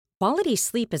Quality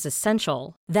sleep is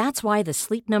essential. That's why the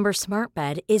Sleep Number Smart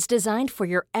Bed is designed for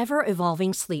your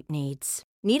ever-evolving sleep needs.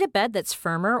 Need a bed that's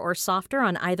firmer or softer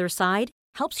on either side?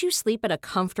 Helps you sleep at a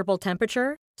comfortable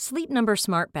temperature? Sleep Number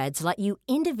Smart Beds let you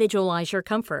individualize your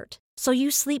comfort, so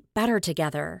you sleep better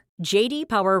together. J.D.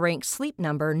 Power ranks Sleep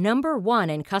Number number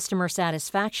 1 in customer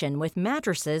satisfaction with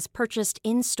mattresses purchased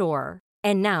in-store.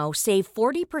 And now, save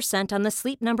 40% on the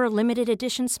Sleep Number Limited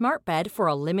Edition Smart Bed for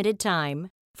a limited time.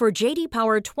 For J.D.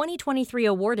 Power 2023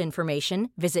 award information,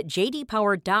 visit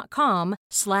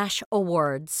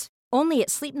jdpower.com/awards. Only at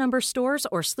Sleep Number stores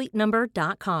or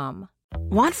sleepnumber.com.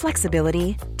 Want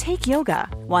flexibility? Take yoga.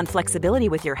 Want flexibility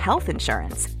with your health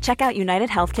insurance? Check out United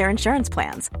Healthcare Insurance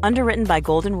Plans. Underwritten by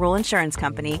Golden Rule Insurance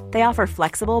Company, they offer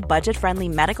flexible, budget-friendly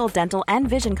medical, dental, and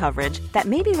vision coverage that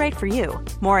may be right for you.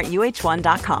 More at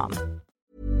uh1.com.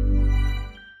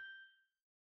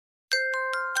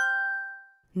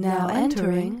 Now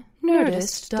entering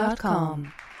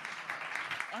Nerdist.com.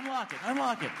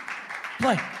 Unlock it.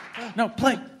 Play. No,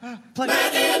 play.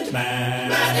 Matt and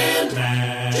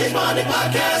James Bonding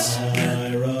Podcast.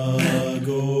 Myra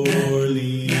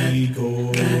Gorley,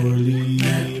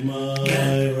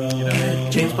 Myra.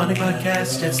 James Bonding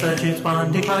Podcast. It's the James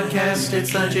Bonding Podcast.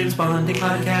 It's the James Bonding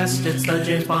Podcast. It's the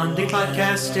James Bonding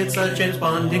Podcast. It's the James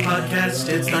Bonding Podcast.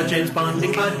 It's the James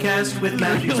Bonding Podcast with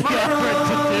Matthews,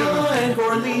 Myra, and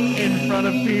Gorley. In front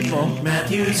of people.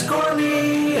 Matthews,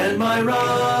 Gorley, and Myra.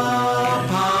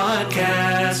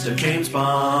 Podcast of James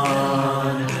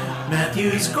Bond.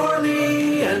 Matthews,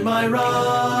 Gorley, and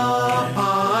Myra.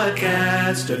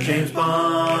 Podcast of James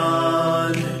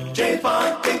Bond. James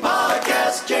Bonding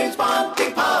Podcast. James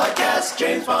Bonding Podcast.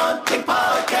 James Bonding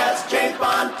Podcast. James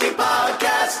Bonding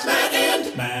Podcast. Matt and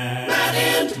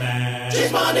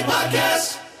James Bonding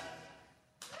Podcast.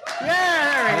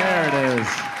 Yeah, there it is.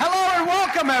 Hello and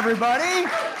welcome, everybody.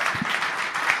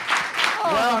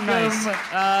 Welcome. Nice.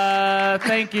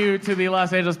 Thank you to the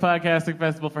Los Angeles Podcasting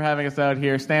Festival for having us out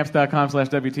here.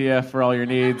 Stamps.com/WTF for all your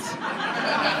needs.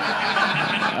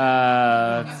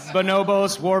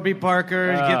 Bonobos, Warby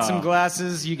Parker, get some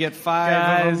glasses, you get 5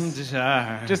 Guys, of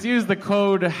them. Just use the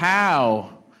code HOW,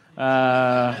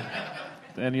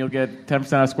 and you'll get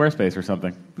 10% off Squarespace or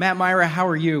something. Matt Myra, how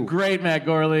are you? Great, Matt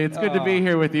Gorley. It's good to be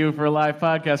here with you for a live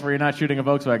podcast where you're not shooting a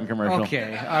Volkswagen commercial.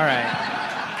 Okay, all right.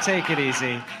 Take it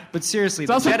easy. But seriously,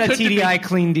 the also Jetta good to TDI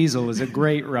Clean Diesel is a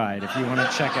great ride if you want to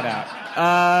check it out.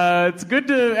 It's good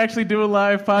to actually do a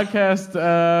live podcast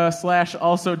 /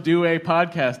 also do a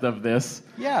podcast of this.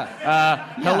 Yeah.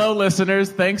 Hello, listeners.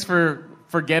 Thanks for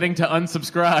forgetting to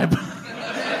unsubscribe.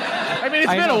 I mean,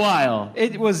 it's been a while.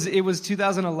 It was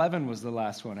 2011 was the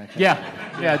last one, I think.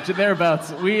 Yeah,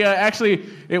 thereabouts. We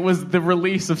it was the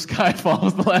release of Skyfall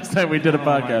was the last time we did a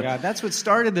podcast. Oh my God, that's what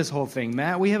started this whole thing,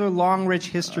 Matt. We have a long, rich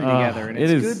history together, and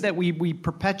it's good that we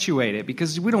perpetuate it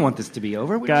because we don't want this to be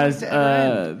over. Guys,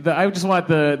 I just want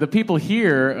the people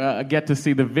here get to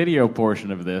see the video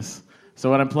portion of this.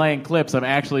 So when I'm playing clips, I'm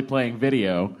actually playing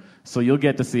video. So you'll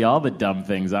get to see all the dumb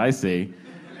things I see.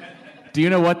 Do you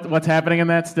know what's happening in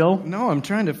that still? No, I'm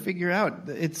trying to figure out.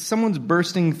 It's someone's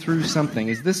bursting through something.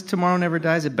 Is this Tomorrow Never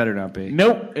Dies? It better not be.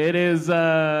 Nope, it is.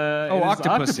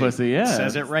 Octopussy. Yeah,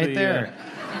 says it right there.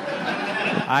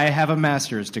 I have a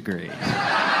master's degree.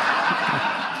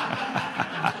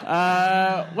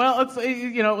 Well,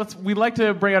 we like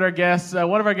to bring out our guests.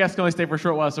 One of our guests can only stay for a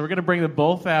short while, so we're going to bring them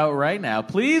both out right now.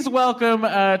 Please welcome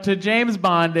to James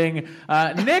Bonding,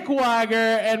 Nick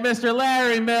Weiger and Mr.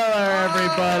 Larry Miller,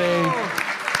 everybody.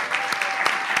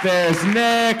 There's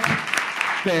Nick.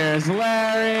 There's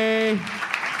Larry.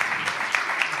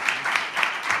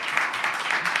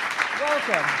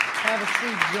 Welcome. Have a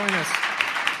seat. Join us.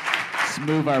 Let's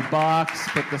move our box.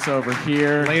 Put this over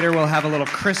here. Later we'll have a little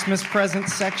Christmas present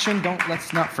section.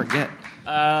 Let's not forget.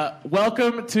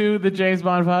 Welcome to the James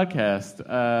Bond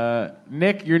podcast.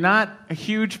 Nick, you're not a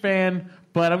huge fan,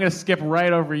 but I'm going to skip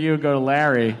right over you and go to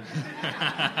Larry.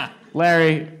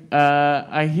 Larry,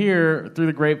 I hear through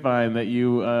the grapevine that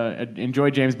you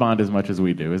enjoy James Bond as much as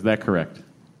we do. Is that correct?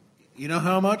 You know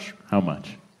how much? How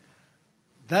much?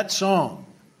 That song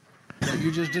that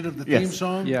you just did of the theme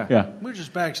song? Yeah. We were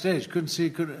just backstage.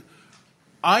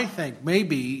 I think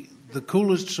maybe the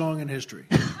coolest song in history.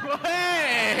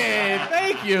 Hey,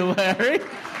 thank you, Larry.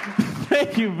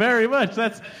 Thank you very much.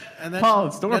 That's Paul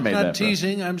and Storm made that. That's not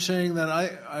teasing. I'm saying that I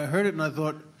heard it and I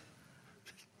thought,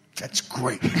 that's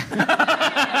great.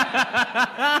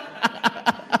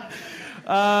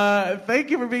 Thank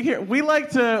you for being here.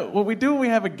 What we do when we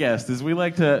have a guest is we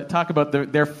like to talk about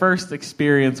their first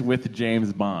experience with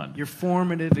James Bond. Your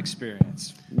formative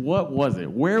experience. What was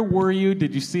it? Where were you?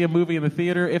 Did you see a movie in the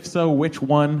theater? If so, which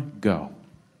one? Go.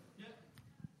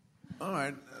 All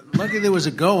right. Lucky there was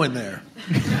a go in there.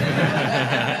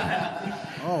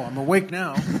 Oh, I'm awake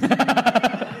now.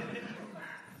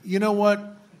 You know what?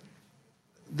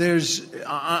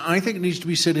 I think it needs to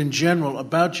be said in general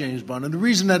about James Bond, and the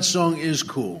reason that song is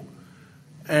cool,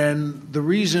 and the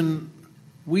reason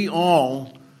we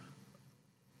all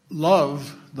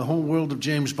love the whole world of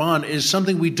James Bond is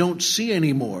something we don't see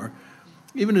anymore.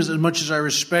 Even as much as I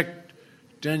respect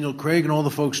Daniel Craig and all the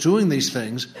folks doing these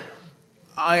things,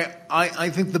 I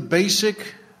think the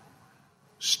basic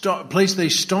place they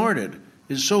started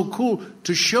is so cool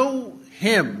to show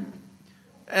him.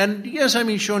 And yes, I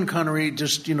mean Sean Connery.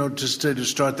 Just to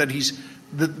start that, he's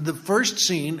the first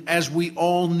scene, as we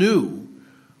all knew,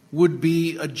 would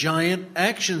be a giant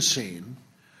action scene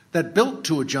that built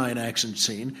to a giant action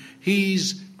scene.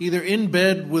 He's either in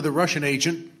bed with a Russian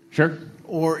agent, sure,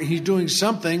 or he's doing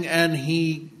something, and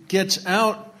he gets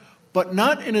out, but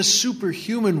not in a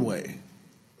superhuman way,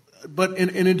 but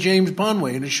in a James Bond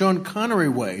way, in a Sean Connery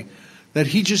way, that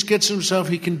he just gets himself.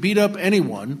 He can beat up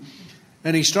anyone.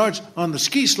 And he starts on the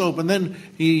ski slope, and then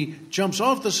he jumps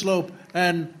off the slope,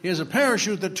 and he has a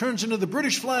parachute that turns into the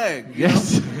British flag.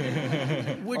 Yes.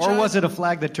 Or was it a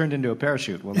flag that turned into a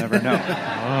parachute? We'll never know.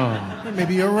 Oh.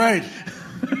 Maybe you're right.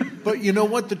 But you know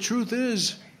what? The truth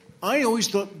is, I always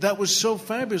thought that was so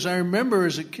fabulous. I remember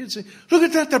as a kid saying, look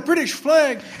at that, the British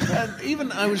flag. And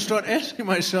even I would start asking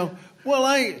myself, well,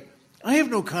 I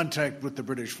have no contact with the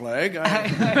British flag.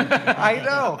 I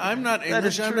know. I'm not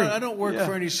English. I don't work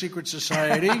for any secret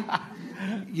society.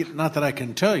 Not that I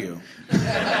can tell you.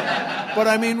 But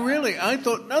I mean, really, I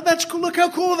thought, no, that's cool. Look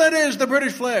how cool that is, the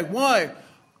British flag. Why?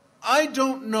 I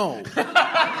don't know.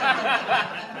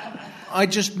 I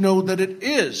just know that it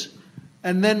is.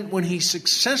 And then when he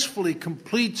successfully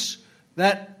completes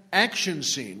that action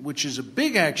scene, which is a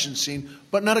big action scene,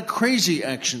 but not a crazy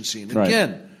action scene. Right.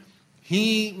 Again,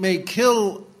 he may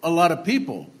kill a lot of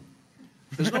people.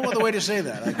 There's no other way to say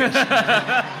that, I guess.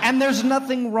 And there's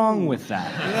nothing wrong with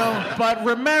that. But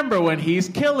remember, when he's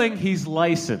killing, he's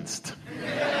licensed.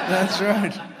 That's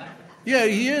right. Yeah,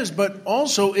 he is. But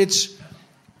also, it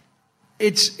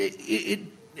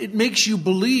makes you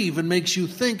believe and makes you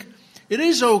think it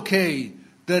is okay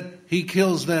that he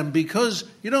kills them, because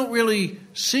you don't really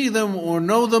see them or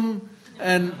know them,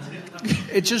 and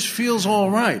it just feels all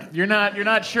right. You're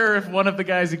not sure if one of the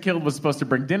guys he killed was supposed to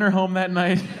bring dinner home that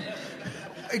night.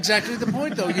 Exactly the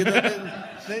point, though.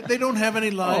 They don't have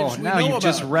any lives. Oh, now you've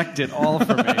just wrecked it all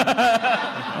for me. Oh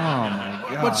my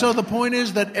God! But so the point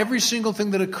is that every single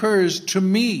thing that occurs to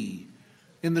me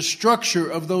in the structure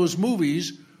of those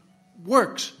movies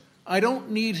works. I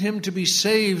don't need him to be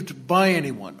saved by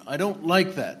anyone. I don't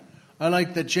like that. I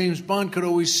like that James Bond could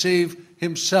always save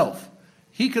himself.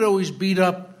 He could always beat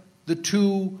up the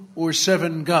 2 or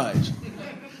 7 guys.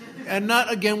 And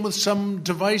not, again, with some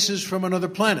devices from another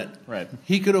planet. Right.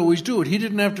 He could always do it. He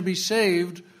didn't have to be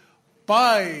saved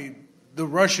by the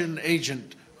Russian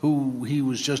agent who he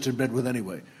was just in bed with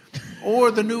anyway.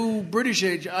 Or the new British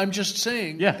agent. I'm just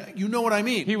saying. Yeah. You know what I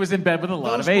mean. He was in bed with a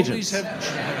lot of agents.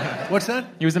 What's that?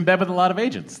 He was in bed with a lot of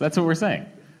agents. That's what we're saying.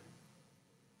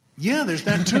 Yeah, there's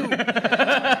that too.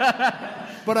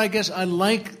 But I guess I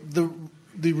like the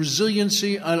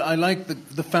resiliency. I like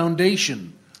the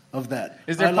foundation of that.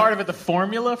 Is there part of it the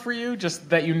formula for you?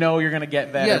 Just that you know you're going to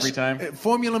get that every time? Yes.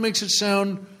 Formula makes it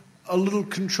sound a little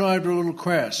contrived or a little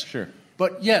crass. Sure.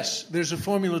 But yes, there's a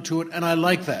formula to it, and I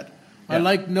like that. Yeah. I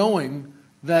like knowing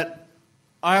that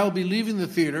I'll be leaving the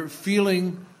theater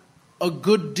feeling a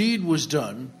good deed was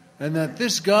done, and that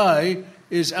this guy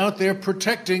is out there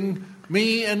protecting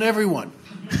me and everyone.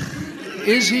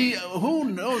 Is he? Who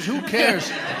knows? Who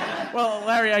cares? Well,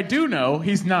 Larry, I do know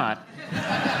he's not.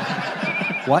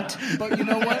 What? But you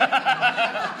know what?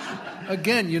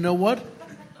 Again, you know what?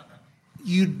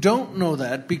 You don't know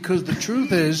that, because the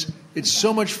truth is, it's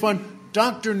so much fun.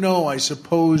 Dr. No, I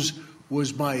suppose,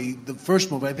 was the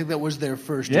first movie. I think that was their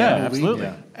first movie.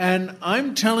 Absolutely. And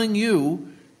I'm telling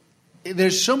you,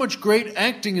 there's so much great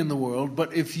acting in the world,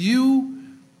 but if you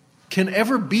can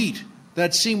ever beat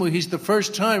that scene where he's the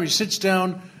first time, he sits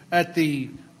down at the,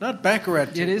 not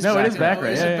Baccarat. It is no, Baccarat. It is Baccarat.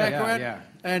 Is it Baccarat? Yeah.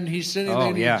 And he's sitting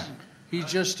Oh, there. yeah. He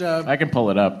just. I can pull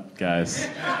it up, guys.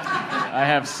 I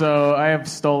have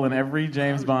stolen every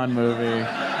James Bond movie.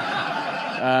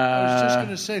 I was just going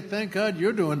to say, thank God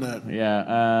you're doing that.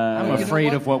 Yeah. I'm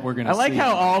afraid of what we're going to see. I like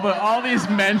how all these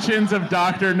mentions of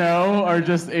Dr. No are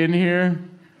just in here.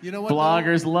 You know what?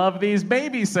 Bloggers love these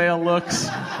baby sale looks.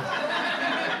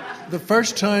 The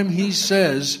first time he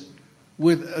says,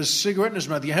 with a cigarette in his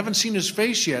mouth, you haven't seen his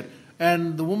face yet,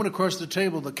 and the woman across the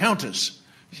table, the Countess,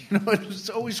 It was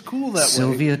always cool that way.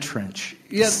 Sylvia Trench.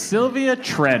 Yes, Sylvia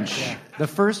Trench. Yeah. The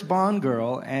first Bond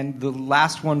girl, and the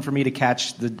last one for me to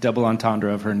catch the double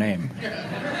entendre of her name.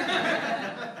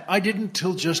 I didn't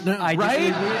till just now. Right?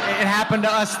 It happened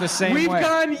to us the same way. We've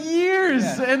gone years,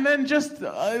 and then just,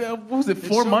 what was it,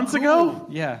 4 months ago?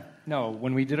 Yeah. No,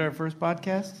 when we did our first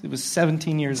podcast, it was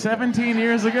 17 years ago. 17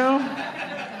 years ago?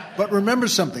 But remember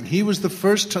something. He was the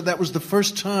first. That was the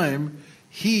first time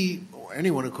he, or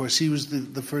anyone, of course, he was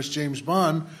the first James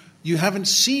Bond. You haven't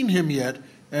seen him yet,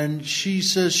 and she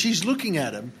says she's looking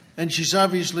at him, and she's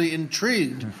obviously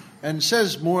intrigued, and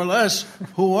says more or less,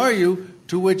 "Who are you?"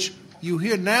 To which you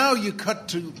hear, now you cut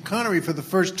to Connery for the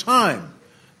first time,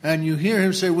 and you hear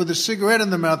him say with a cigarette in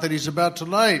the mouth that he's about to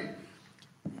light,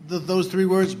 those three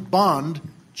words, Bond,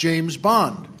 James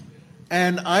Bond.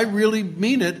 And I really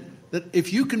mean it, that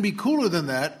if you can be cooler than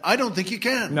that, I don't think you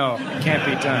can. No, it can't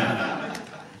be done.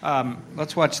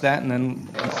 Let's watch that and then...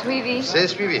 Suivi. C'est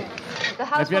suivi.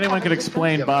 If anyone could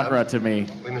explain Baccarat to me,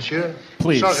 Oui, monsieur.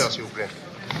 please. Changeur, s'il vous plaît.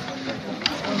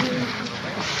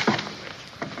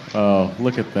 Oh,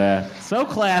 look at that. So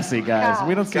classy, guys.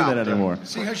 We don't see that anymore.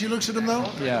 See how she looks at him, though?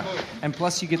 Yeah. And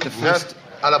plus you get the first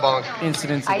À la banque.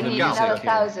 incidents I of the need music. another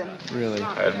here. 1,000. Really.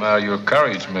 I admire your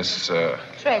courage, Miss...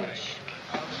 Trench.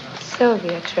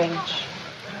 Sylvia Trench.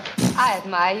 I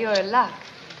admire your luck,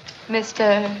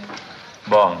 Mr.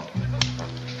 Bond.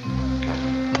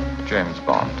 James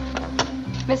Bond.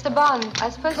 Mr. Bond. I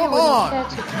suppose Come you wouldn't on. care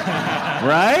to...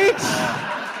 Right?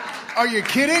 Are you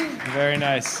kidding? Very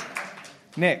nice.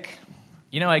 Nick.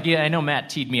 You know, I know Matt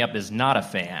teed me up as not a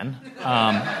fan.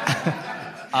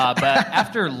 But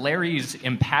after Larry's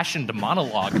impassioned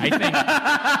monologue, I think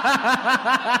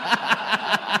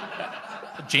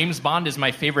James Bond is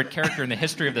my favorite character in the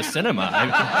history of the cinema.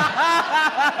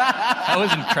 That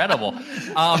was incredible.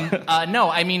 No,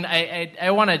 I mean,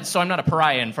 I want to, so I'm not a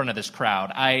pariah in front of this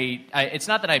crowd. It's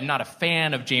not that I'm not a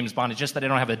fan of James Bond, it's just that I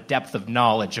don't have a depth of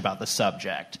knowledge about the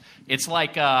subject. It's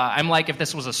like, I'm like if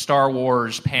this was a Star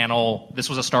Wars panel, this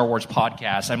was a Star Wars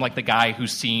podcast, I'm like the guy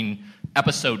who's seen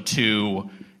Episode 2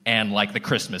 and like the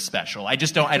Christmas special. I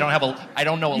don't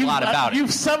know a lot about it.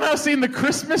 You've somehow seen the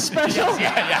Christmas special? Yes,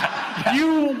 yeah.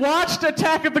 You watched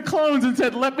Attack of the Clones and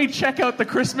said, let me check out the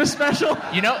Christmas special?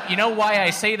 You know why I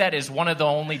say that is one of the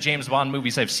only James Bond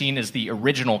movies I've seen is the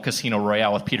original Casino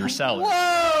Royale with Peter Sellers.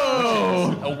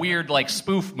 Whoa! A weird like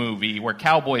spoof movie where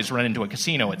cowboys run into a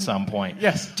casino at some point.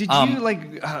 Yes. Did you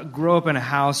grow up in a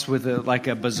house with a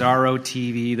Bizarro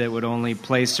TV that would only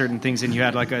play certain things, and you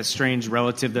had like a strange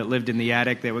relative that lived in the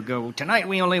attic that would go, tonight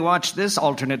we only watch this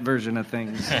alternate version of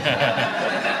things?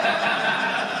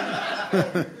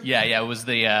 Yeah. It was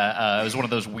it was one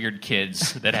of those weird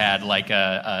kids that had like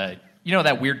you know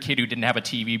that weird kid who didn't have a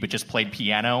TV but just played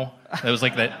piano? That was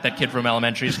like that kid from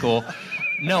elementary school.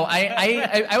 No,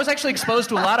 I was actually exposed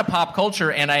to a lot of pop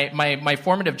culture, and my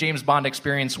formative James Bond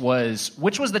experience was,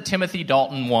 which was the Timothy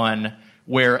Dalton one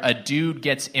where a dude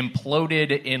gets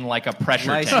imploded in like a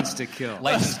pressure License tank. to Kill.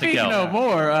 License to Kill. No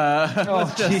more.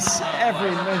 Oh,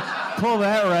 jeez. Pull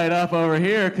that right up over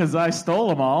here because I stole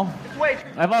them all. Wait.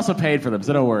 I've also paid for them,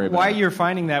 so don't worry about it. While you're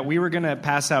finding that, we were going to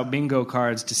pass out bingo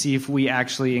cards to see if we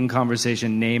actually, in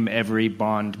conversation, name every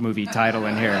Bond movie title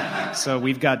in here. So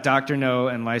we've got Dr. No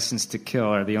and License to Kill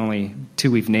are the only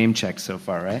two we've name-checked so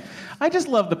far, right? I just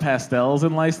love the pastels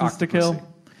in License to Kill.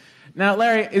 Now,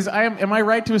 Larry, am I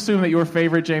right to assume that your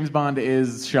favorite James Bond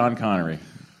is Sean Connery?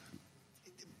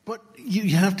 But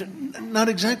you have to, not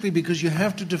exactly, because you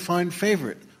have to define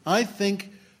favorite. I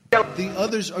think the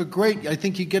others are great. I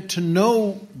think you get to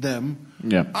know them.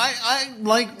 Yeah. I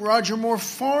like Roger Moore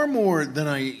far more than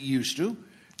I used to.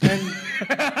 And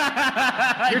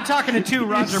you're talking to two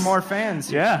Roger Moore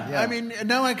fans. Yeah. I mean,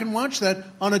 now I can watch that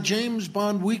on a James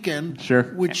Bond weekend, sure,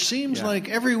 which seems like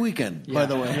every weekend, by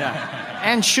the way. Yeah,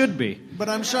 and should be. But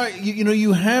I'm sorry,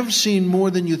 you have seen more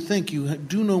than you think. You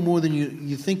do know more than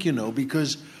you think you know,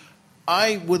 because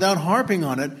without harping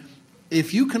on it,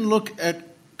 if you can look at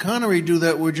Connery do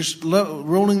that, we're just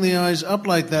rolling the eyes up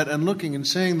like that and looking and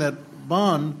saying that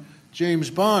Bond,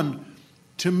 James Bond,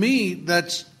 to me,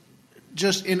 that's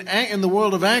just in the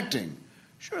world of acting.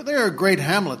 Sure, there are great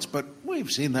Hamlets, but we've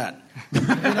seen that. But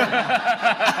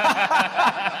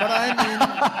I mean...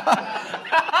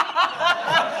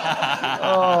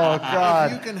 Oh,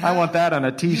 God. I want that on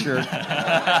a T-shirt.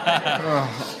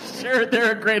 Sure,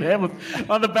 there are great Hamlets.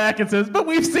 On the back it says, but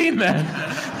we've seen that.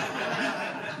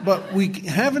 But we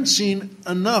haven't seen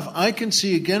enough. I can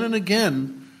see again and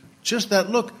again just that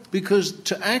look, because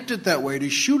to act it that way, to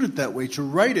shoot it that way, to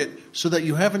write it so that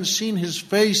you haven't seen his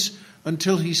face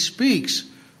until he speaks,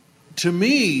 to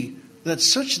me,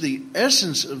 that's such the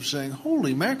essence of saying,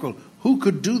 holy mackerel, who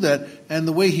could do that? And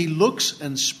the way he looks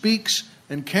and speaks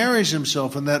and carries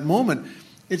himself in that moment,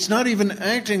 it's not even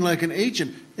acting like an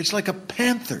agent. It's like a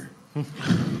panther.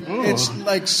 It's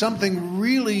like something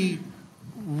really,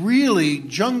 really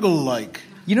jungle-like.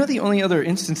 You know, the only other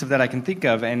instance of that I can think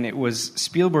of, and it was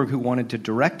Spielberg who wanted to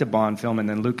direct a Bond film, and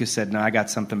then Lucas said, no, I got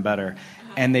something better.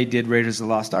 And they did Raiders of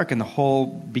the Lost Ark, and the whole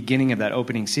beginning of that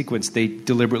opening sequence, they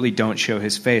deliberately don't show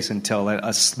his face until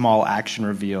a small action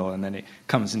reveal, and then it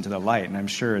comes into the light. And I'm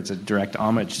sure it's a direct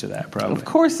homage to that, probably. Of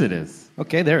course it is.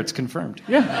 Okay, there, it's confirmed.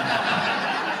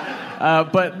 Yeah.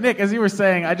 But, Nick, as you were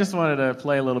saying, I just wanted to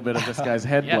play a little bit of this guy's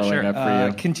head blowing up for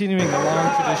you. Continuing the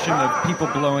long tradition of people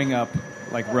blowing up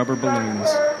like rubber balloons.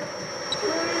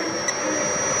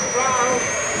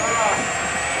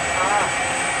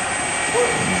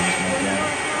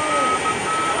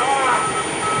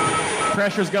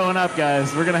 Pressure's going up,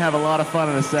 guys. We're going to have a lot of fun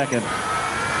in a second.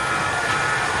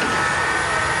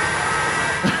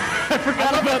 I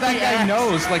forgot about that guy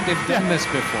knows, like they've done this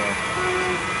before.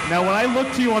 Now, when I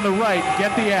look to you on the right,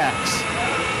 get the axe.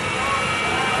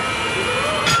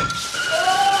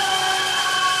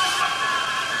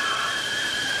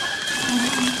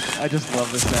 I just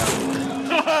love this sound.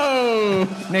 Whoa!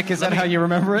 Nick, is that how you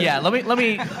remember it? Yeah, let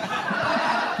me.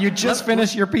 You just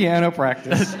finished your piano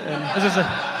practice.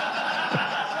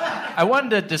 I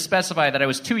wanted to specify that I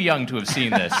was too young to have seen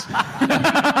this.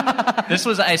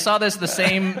 I saw this the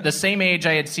same age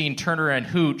I had seen Turner and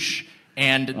Hooch,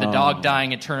 and the dog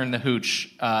dying at Turner and the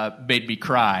Hooch made me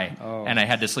cry, and I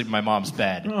had to sleep in my mom's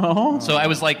bed. So I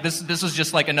was like, this was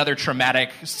just like another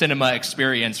traumatic cinema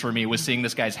experience for me, was seeing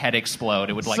this guy's head explode.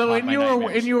 It would like so haunt my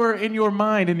nightmares. in your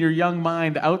mind, in your young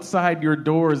mind, outside your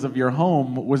doors of your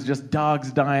home was just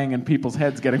dogs dying and people's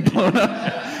heads getting blown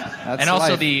up. That's and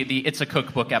also life. the It's a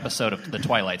Cookbook episode of The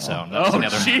Twilight Zone.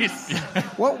 Jeez.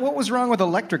 What was wrong with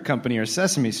Electric Company or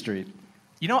Sesame Street?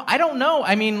 You know, I don't know.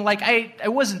 I mean, like, I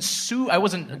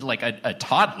wasn't like a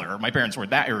toddler. My parents weren't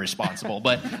that irresponsible,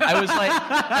 but I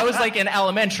was like in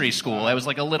elementary school. I was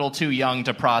like a little too young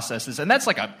to process this, and that's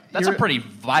a pretty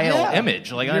vile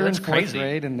image. Like, You're that's in fourth crazy.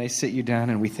 grade, and they sit you down,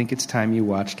 and we think it's time you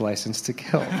watched License to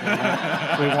Kill.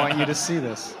 We want you to see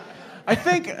this. I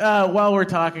think while we're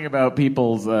talking about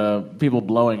people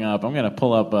blowing up, I'm going to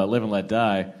pull up Live and Let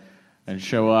Die and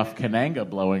show off Kananga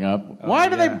blowing up. Why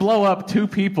do they blow up two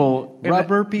people?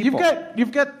 Rubber people.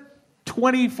 You've got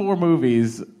 24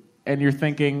 movies, and you're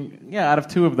thinking, out of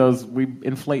two of those, we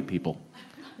inflate people.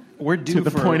 We're due to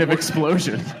the point of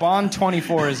explosion. Bond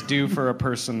 24 is due for a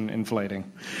person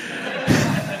inflating.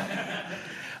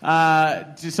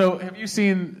 So have you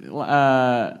seen,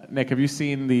 Nick, have you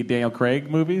seen the Daniel Craig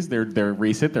movies? They're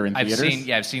recent. They're in theaters.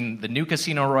 I've seen the new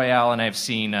Casino Royale, and I've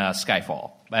seen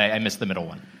Skyfall. I missed the middle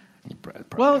one.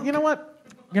 Well, you know what?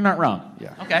 You're not wrong.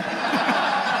 Yeah. Okay.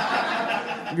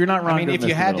 You're not wrong. I mean, if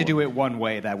you had to do it one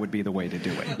way, that would be the way to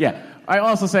do it. Yeah. I'm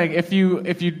also saying if you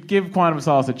give Quantum of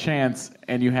Solace a chance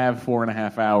and you have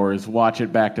 4.5 hours, watch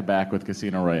it back to back with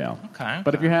Casino Royale. Okay.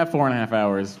 But if you have 4.5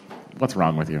 hours, what's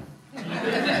wrong with you?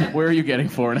 Where are you getting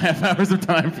 4.5 hours of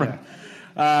time from?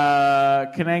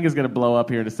 Kananga's going to blow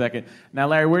up here in a second. Now,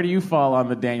 Larry, where do you fall on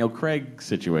the Daniel Craig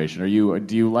situation?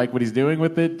 Do you like what he's doing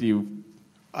with it?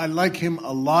 I like him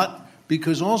a lot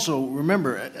because also,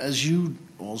 remember, as you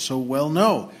also well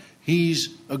know, he's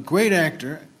a great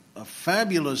actor, a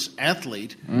fabulous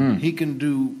athlete. He can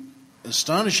do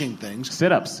astonishing things.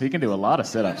 Sit-ups. He can do a lot of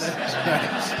sit-ups.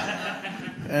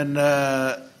 And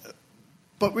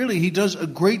but really, he does a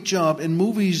great job in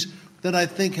movies that I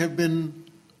think have been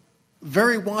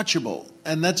very watchable,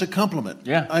 and that's a compliment.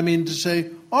 Yeah. I mean, to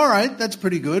say, all right, that's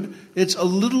pretty good. It's a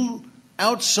little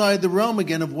outside the realm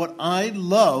again of what I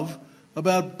love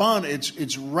about Bond.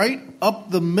 It's right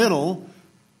up the middle.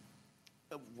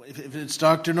 If it's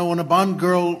Dr. No, when a Bond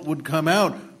girl would come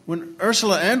out, when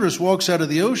Ursula Andress walks out of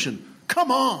the ocean,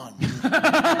 come on.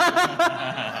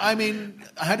 I mean,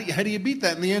 how do you beat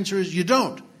that? And the answer is you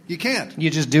don't. You can't.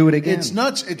 You just do it again. It's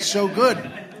nuts. It's so good.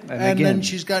 And again. then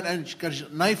she's got a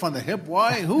knife on the hip.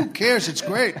 Why? Who cares? It's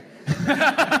great.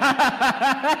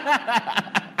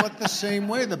 But the same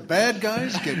way, the bad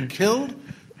guys get killed.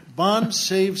 Bond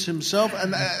saves himself.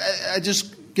 And I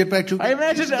just get back to... I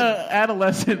imagine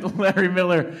adolescent Larry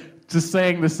Miller just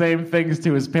saying the same things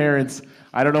to his parents.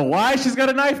 I don't know why she's got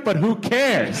a knife, but who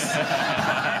cares?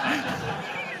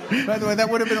 By the way, that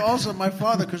would have been also my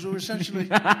father, because we were essentially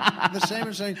the same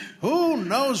as saying, who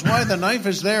knows why the knife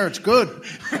is there? It's good.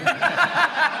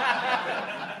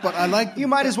 But I like... You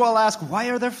might as well ask, why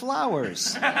are there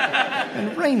flowers?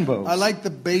 And rainbows. I like the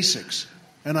basics.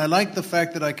 And I like the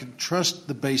fact that I can trust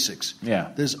the basics.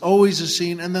 Yeah. There's always a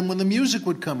scene, and then when the music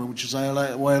would come in, which is why I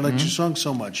like your song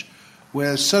so much,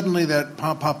 where suddenly that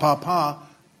pa pa pa pa,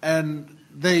 and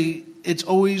it's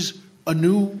always a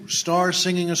new star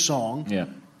singing a song. Yeah.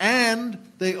 And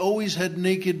they always had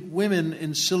naked women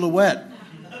in silhouette.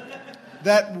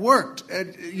 That worked. I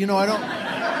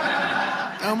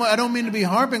don't mean to be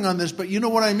harping on this, but you know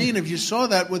what I mean. If you saw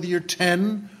that, whether you're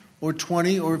 10 or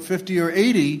 20 or 50 or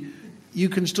 80, you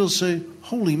can still say,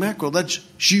 "Holy mackerel!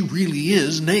 She really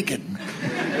is naked."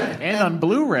 And on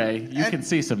Blu-ray, you can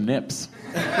see some nips.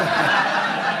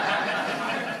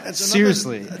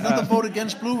 Seriously, another vote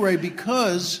against Blu-ray,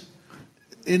 because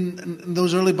in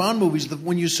those early Bond movies,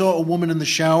 when you saw a woman in the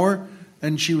shower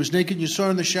and she was naked, you saw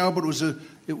her in the shower, but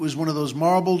it was one of those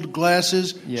marbled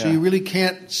glasses, so you really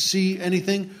can't see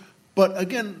anything. But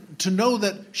again, to know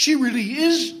that she really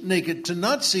is naked, to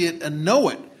not see it and know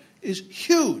it, is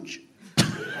huge.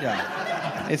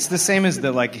 Yeah, it's the same as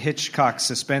the Hitchcock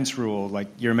suspense rule. Like,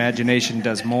 your imagination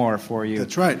does more for you.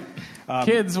 That's right.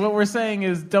 Kids, what we're saying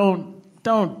is don't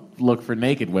look for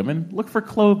naked women. Look for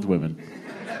clothed women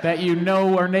that you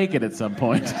know are naked at some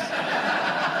point. Is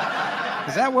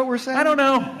that what we're saying? I don't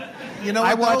know. You know,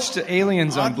 I watched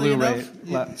Aliens on Blu-ray.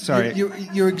 Sorry.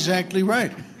 You're exactly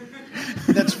right.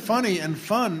 That's funny and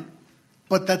fun,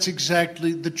 but that's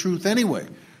exactly the truth anyway.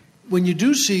 When you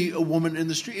do see a woman in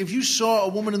the street, if you saw a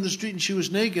woman in the street and she was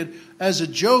naked, as a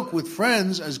joke with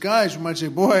friends, as guys, we might say,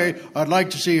 "Boy, I'd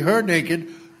like to see her naked."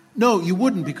 No, you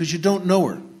wouldn't, because you don't know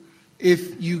her.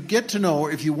 If you get to know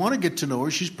her, if you want to get to know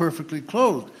her, she's perfectly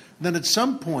clothed. Then at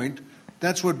some point,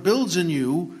 that's what builds in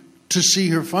you to see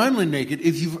her finally naked,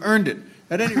 if you've earned it.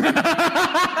 At any rate.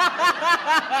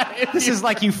 This is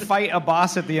like you fight a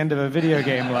boss at the end of a video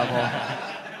game level.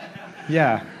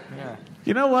 Yeah.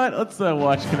 You know what? Let's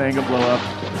watch Kananga blow up,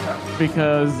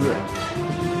 because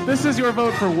this is your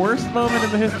vote for worst moment in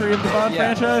the history of the Bond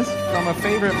franchise? From a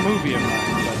favorite movie of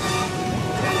mine.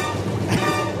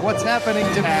 What's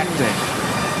happening to acting?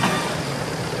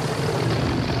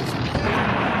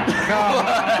 Come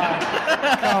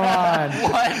on.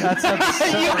 What? That's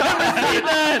absurd. You haven't seen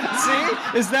that.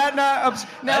 See? Is that not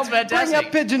now? That's fantastic. Bring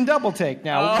up Pigeon Double Take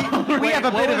now. We have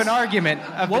a bit of an argument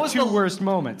of the two worst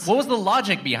moments. What was the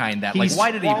logic behind that? He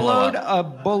Why did he blow swallowed up? a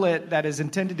bullet that is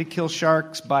intended to kill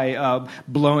sharks by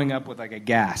blowing up with a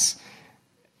gas.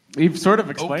 You've sort of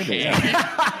explained it.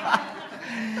 Yeah.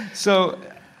 So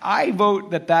I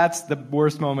vote that that's the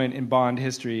worst moment in Bond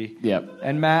history. Yep.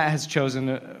 And Matt has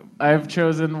chosen... I've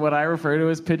chosen what I refer to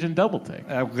as Pigeon Double Take.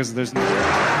 Because there's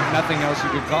nothing else you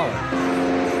could call it.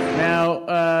 Now,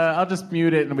 I'll just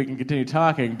mute it and we can continue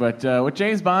talking, but what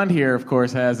James Bond here, of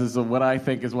course, has is what I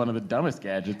think is one of the dumbest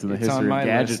gadgets in the history of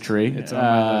gadgetry. It's on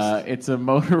my list. It's a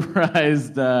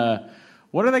motorized...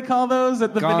 what do they call those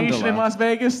at the Gondola. Venetian in Las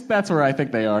Vegas? That's where I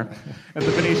think they are. At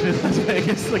the Venetian in Las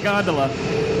Vegas, the gondola.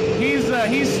 He's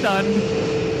stunned.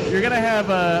 You're going to have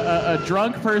a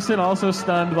drunk person also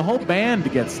stunned. The whole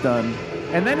band gets stunned.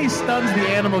 And then he stuns the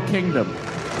animal kingdom.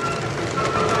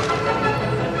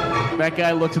 That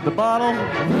guy looks at the bottle.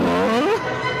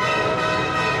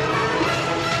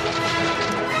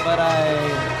 But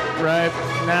Right.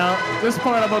 Now, this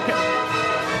part I'm okay.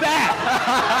 That!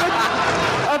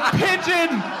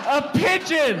 A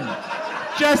pigeon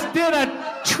just did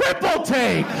a triple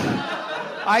take.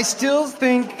 I still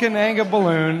think Kananga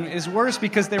Balloon is worse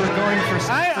because they were going for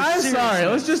I'm sorry.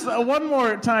 Let's just, one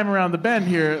more time around the bend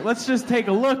here. Let's just take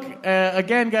a look.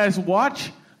 Again, guys,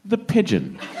 watch the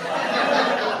pigeon.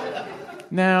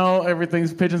 Now,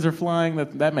 pigeons are flying.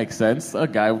 That makes sense. A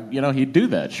guy, he'd do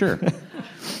that, sure.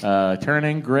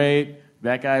 Turning, great.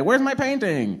 That guy, where's my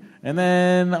painting? And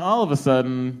then all of a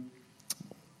sudden...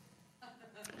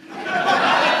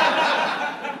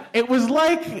 It was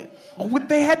like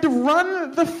they had to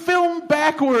run the film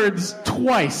backwards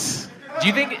twice. Do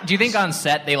you think on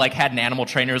set they had an animal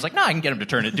trainer who was like, no, I can get him to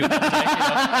turn it, do it.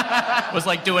 Was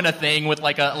doing a thing with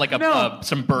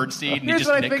some bird seed, and Here's he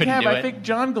what I just think couldn't happened. do it. I think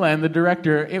John Glenn, the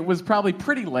director, it was probably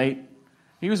pretty late.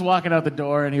 He was walking out the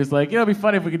door and he was like, it'd be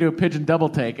funny if we could do a pigeon double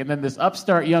take. And then this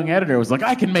upstart young editor was like,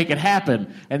 I can make it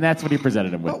happen. And that's what he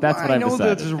presented him with. Well, that's what I've decided. I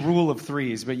know there's a rule of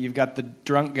threes, but you've got the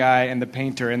drunk guy and the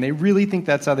painter, and they really think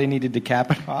that's how they needed to cap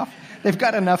it off. They've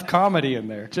got enough comedy in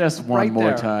there. Just one right more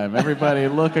there. time. Everybody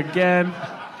look again.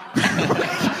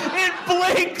 It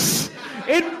blinks.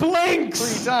 It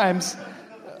blinks. 3 times.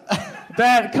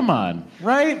 Come on,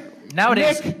 right?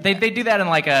 Nowadays, Nick? they do that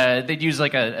in they'd use a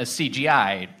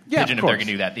CGI Yeah, pigeon of if they're course. going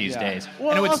to do that these days.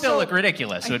 Well, and it would also, still look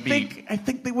ridiculous. It would I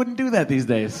think they wouldn't do that these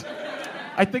days.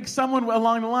 I think someone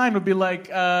along the line would be like,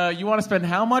 you want to spend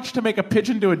how much to make a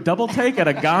pigeon do a double take at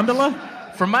a gondola?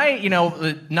 from my,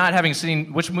 not having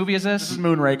seen, which movie is this? This is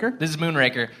Moonraker. This is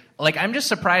Moonraker. Like, I'm just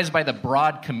surprised by the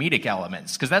broad comedic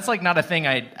elements, because that's like not a thing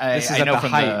I know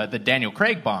from the Daniel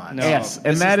Craig Bond. No, yes, and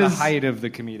this that is is the height of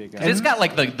the comedic. It's got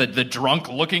like the drunk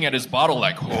looking at his bottle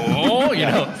like, oh,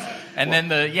 and then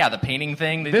the painting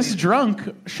thing. This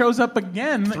drunk shows up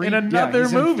again in another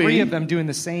he's movie. In 3 of them doing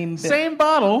the same bit. Same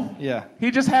bottle. Yeah.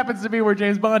 He just happens to be where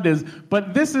James Bond is.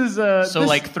 But this is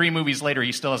like 3 movies later,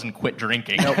 he still hasn't quit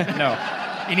drinking. No.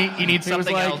 He needs He was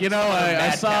something like, else.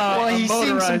 I saw a he's seeing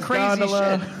some motorized crazy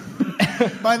gondola. shit.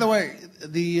 By the way,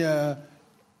 the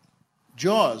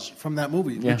Jaws from that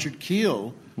movie, Richard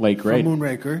Kiel Late great. from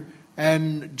Moonraker,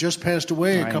 and just passed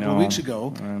away a I couple know. of weeks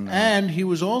ago. And he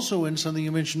was also in something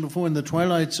you mentioned before, in The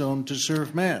Twilight Zone, To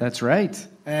Serve Man. That's right.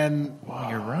 And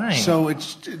You're right. so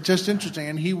it's just interesting.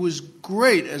 And he was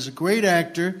great as a great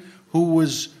actor who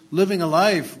was living a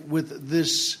life with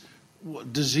this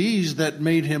disease that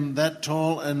made him that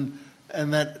tall and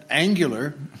that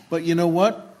angular. But you know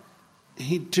what?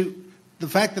 The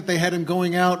fact that they had him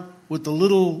going out with the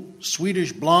little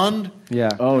Swedish blonde,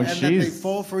 Oh, and that they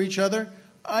fall for each other,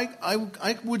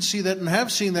 I would see that and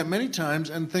have seen that many times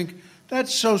and think,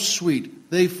 that's so sweet.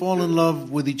 They fall in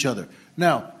love with each other.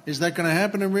 Now, is that going to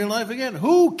happen in real life again?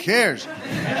 Who cares?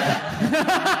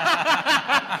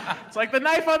 It's like the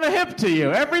knife on the hip to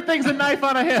you. Everything's a knife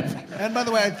on a hip. And by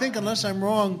the way, I think, unless I'm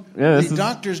wrong, the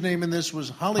doctor's name in this was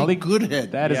Holly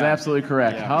Goodhead. That is absolutely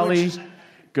correct. Yeah. Holly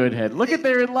Goodhead. Look at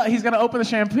there. He's going to open the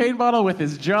champagne bottle with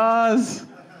his jaws.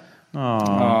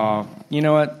 Oh, you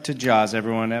know what? To Jaws,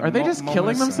 everyone. Are they just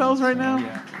killing themselves right now?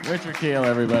 Yeah. Richard Kiel,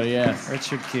 everybody, yes.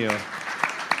 Richard Kiel.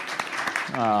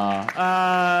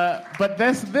 But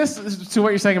this, to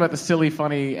what you're saying about the silly,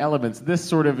 funny elements, this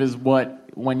sort of is what,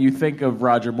 when you think of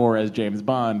Roger Moore as James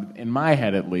Bond, in my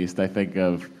head at least, I think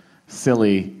of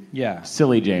silly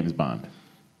James Bond.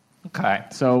 Okay.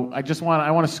 So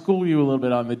I want to school you a little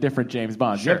bit on the different James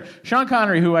Bonds. Sure. Sean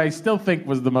Connery, who I still think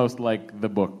was the most like the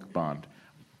book Bond.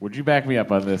 Would you back me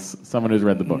up on this? Someone who's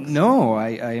read the books. No,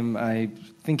 I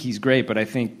think he's great, but I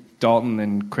think Dalton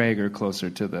and Craig are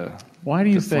closer to the. Why do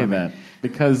you say Fleming. that?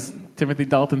 Because Timothy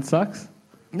Dalton sucks?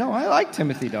 No, I like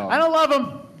Timothy Dalton. I don't love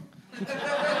him.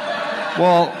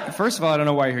 Well, first of all, I don't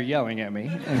know why you're yelling at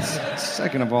me. And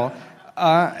second of all,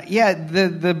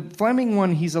 the Fleming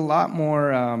one, he's a lot more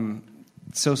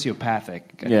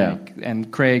sociopathic, I think.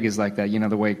 And Craig is like that. You know,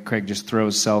 the way Craig just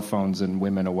throws cell phones and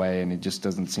women away, and he just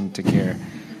doesn't seem to care.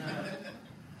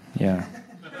 Yeah.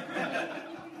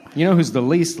 You know who's the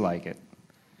least like it?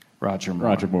 Roger Moore.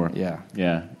 Roger Moore. Yeah.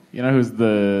 Yeah. You know who's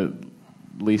the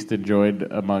least enjoyed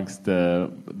amongst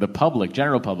the public,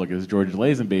 general public, is George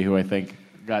Lazenby, who I think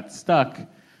got stuck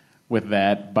with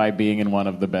that by being in one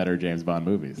of the better James Bond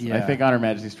movies. Yeah. I think On Her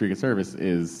Majesty's Secret Service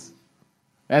is,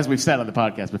 as we've said on the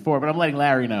podcast before, but I'm letting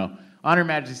Larry know, On Her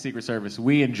Majesty's Secret Service,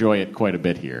 we enjoy it quite a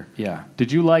bit here. Yeah.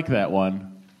 Did you like that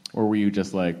one, or were you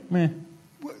just like, meh?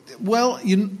 Well,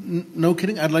 no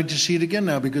kidding. I'd like to see it again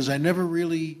now because I never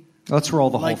really. Let's roll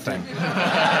the whole liked thing.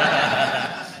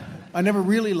 I never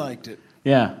really liked it.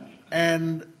 Yeah.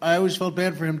 And I always felt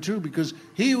bad for him, too, because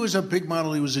he was a big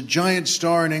model. He was a giant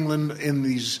star in England in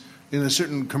a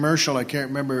certain commercial. I can't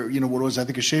remember, what it was. I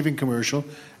think a shaving commercial.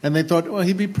 And they thought, well,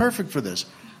 he'd be perfect for this.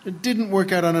 It didn't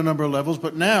work out on a number of levels.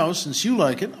 But now, since you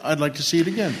like it, I'd like to see it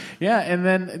again. Yeah, and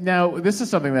then now this is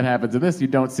something that happens in this. You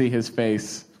don't see his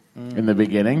face in the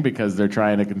beginning because they're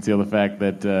trying to conceal the fact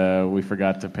that we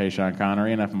forgot to pay Sean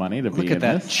Connery enough money to be in Look at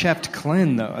that this. cheft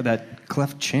chin, though. That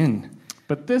cleft chin.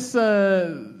 But this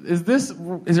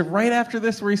is it right after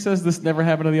this where he says this never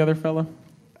happened to the other fellow?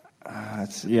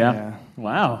 Yeah.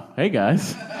 Wow. Hey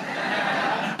guys.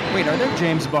 Wait, are there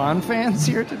James Bond fans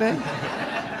here today?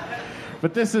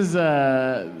 But this is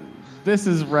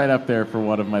right up there for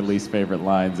one of my least favorite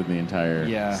lines in the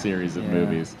entire series of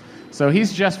movies. So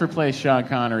he's just replaced Sean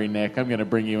Connery, Nick. I'm going to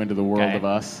bring you into the world of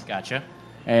us. Gotcha.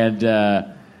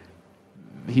 And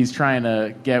he's trying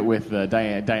to get with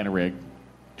Diana Rigg,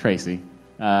 Tracy,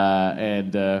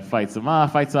 and fights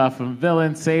off a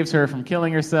villain, saves her from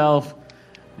killing herself,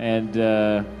 and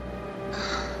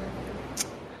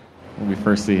when we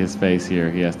first see his face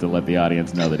here, he has to let the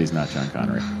audience know that he's not Sean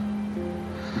Connery,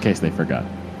 in case they forgot.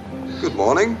 Good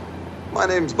morning. My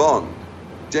name's Bond.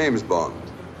 James Bond.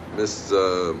 Miss,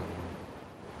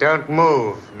 Don't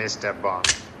move, Mr.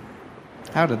 Bond.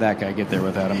 How did that guy get there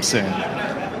without him saying?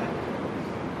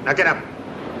 Now get up.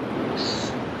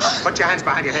 Put your hands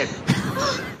behind your head.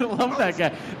 I love that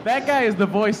guy. That guy is the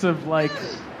voice of, like,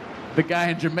 the guy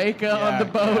in Jamaica on the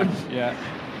boat. Yeah.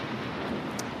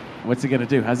 What's he going to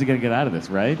do? How's he going to get out of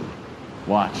this, right?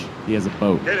 Watch. He has a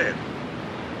boat. Get in.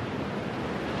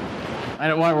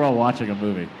 While we're all watching a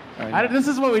movie. This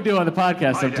is what we do on the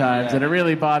podcast sometimes, and it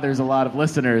really bothers a lot of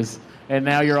listeners. And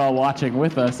now you're all watching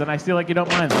with us, and I feel like you don't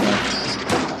mind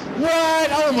that. What?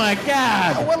 Oh my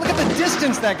God! Oh, well, look at the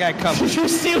distance that guy covered. Did you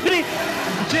see what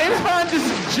James Bond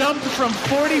just jumped from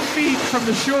 40 feet from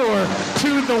the shore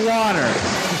to the water.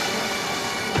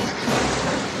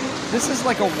 This is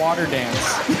like a water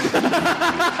dance.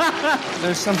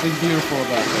 There's something beautiful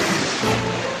about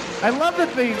this. I love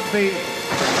that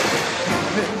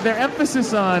their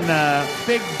emphasis on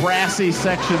big brassy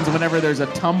sections whenever there's a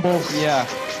tumble. Yeah.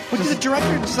 But the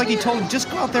director, just like he told him,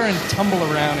 just go out there and tumble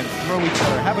around and throw each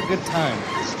other. Have a good time.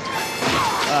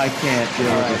 I can't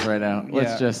deal with this right now.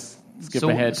 Let's just skip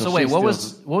ahead. So wait, what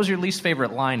was your least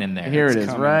favorite line in there? Here it is,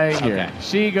 right here. Okay.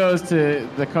 She goes to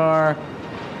the car,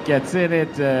 gets in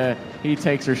it. He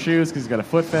takes her shoes because he's got a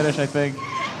foot fetish, I think.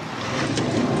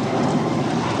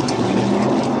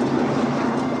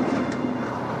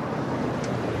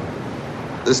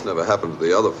 This never happened to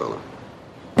the other fella.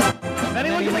 Then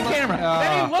he looks at the camera.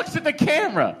 Then he looks at the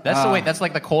camera. That's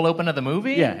like the cold open of the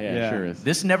movie? Yeah, it sure is.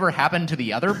 This never happened to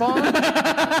the other Bond?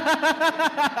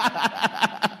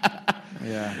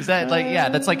 Yeah. Is that like,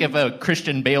 that's like if a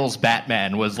Christian Bale's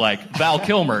Batman was like, Val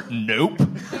Kilmer, nope.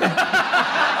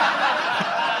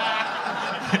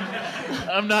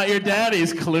 I'm not your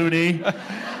daddy's, Clooney.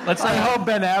 I hope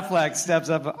Ben Affleck steps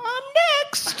up. I'm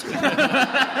next.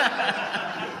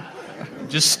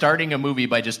 Just starting a movie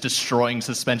by just destroying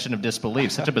suspension of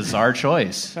disbelief. Such a bizarre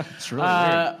choice. It's really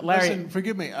weird. Larry, listen,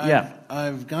 forgive me. Yeah.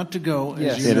 I've got to go.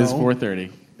 Yes. As you it know. is 4:30.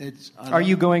 Are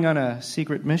you going on a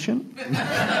secret mission?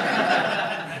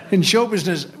 In show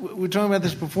business, we were talking about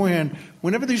this beforehand.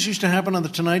 Whenever this used to happen on The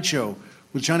Tonight Show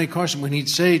with Johnny Carson, when he'd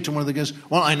say to one of the guests,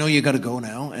 well, I know you got to go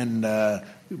now, and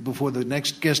before the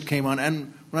next guest came on,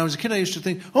 and when I was a kid, I used to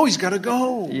think, oh, he's got to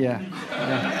go. Yeah.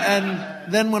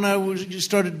 And then when I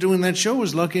started doing that show,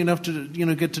 was lucky enough to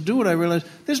get to do it, I realized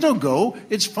there's no go.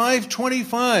 It's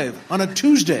 5:25 on a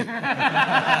Tuesday.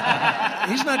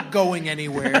 He's not going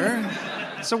anywhere.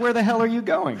 So where the hell are you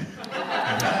going?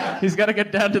 He's got to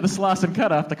get down to the Slauson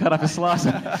cutoff to cut off his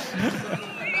Slauson.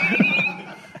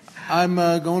 I'm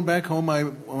going back home.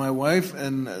 My wife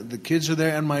and the kids are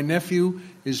there, and my nephew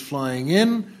is flying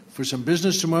in for some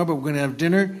business tomorrow, but we're going to have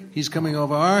dinner. He's coming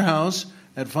over our house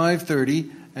at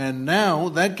 5:30, and now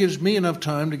that gives me enough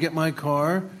time to get my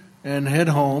car and head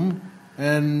home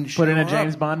and Put in a shower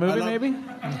James up. Bond movie, maybe?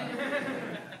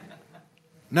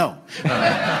 No.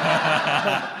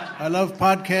 I love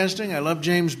podcasting. I love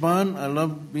James Bond. I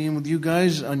love being with you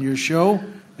guys on your show.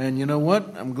 And you know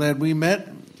what? I'm glad we met.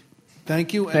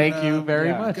 Thank you. Thank you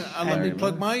very much. Let me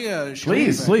plug my show.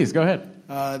 Please, go ahead.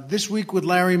 This Week with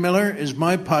Larry Miller is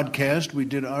my podcast. We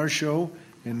did our show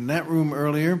in that room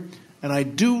earlier. And I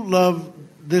do love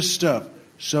this stuff.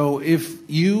 So if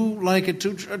you like it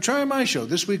too, try my show,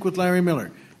 This Week with Larry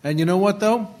Miller. And you know what,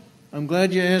 though? I'm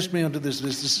glad you asked me onto this.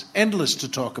 This is endless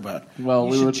to talk about. Well,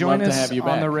 we would join love to us have you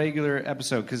back on the regular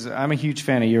episode, because I'm a huge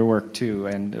fan of your work too.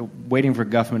 And Waiting for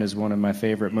Guffman is one of my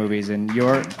favorite movies, and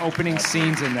your opening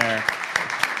scenes in there.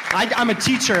 I'm a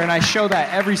teacher, and I show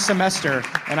that every semester,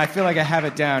 and I feel like I have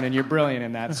it down. And you're brilliant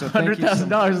in that. So thank you.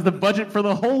 $100,000 is the budget for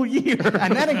the whole year,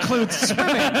 and that includes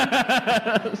swimming.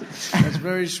 That's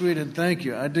very sweet, and thank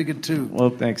you. I dig it too.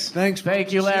 Well, thanks.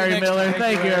 Thank you, Larry Miller.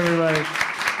 Thank you, everybody.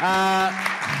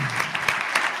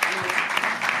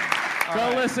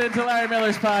 Go listen to Larry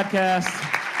Miller's podcast.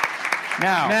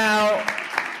 Now,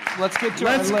 let's get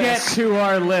to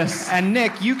our list. And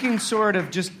Nick, you can sort of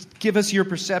just give us your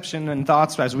perception and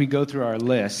thoughts as we go through our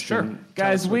list. Sure.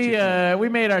 Guys, we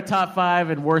made our top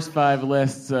 5 and worst 5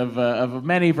 lists of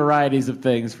many varieties of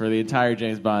things for the entire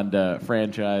James Bond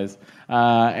franchise.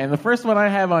 And the first one I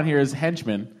have on here is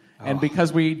Henchman. And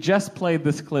because we just played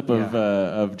this clip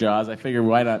of Jaws, I figured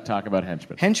why not talk about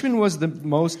Henchman? Henchman was the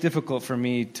most difficult for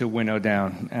me to winnow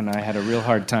down, and I had a real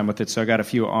hard time with it, so I got a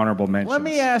few honorable mentions. Let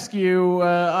me ask you,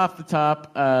 off the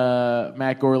top,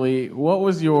 Matt Gorley, what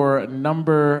was your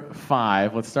number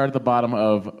 5? Let's start at the bottom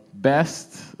of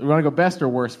best. We want to go best or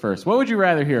worst first? What would you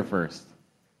rather hear first?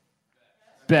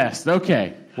 Best,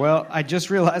 okay. Well, I just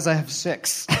realized I have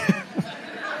 6.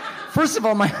 First of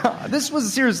all, this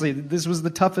was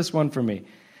the toughest one for me.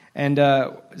 And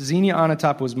Xenia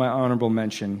Onatopp was my honorable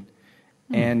mention.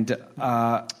 And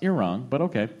you're wrong, but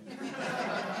okay.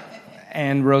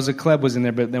 And Rosa Klebb was in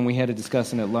there, but then we had a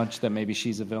discussion at lunch that maybe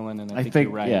she's a villain, and I think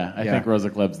you're right. Yeah, I think Rosa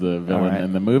Klebb's the villain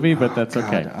in the movie, but that's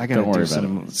okay. I got to do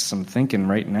some thinking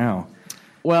right now.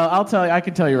 Well, I'll tell you. I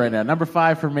can tell you right now. Number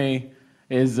 5 for me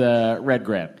is Red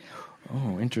Grant.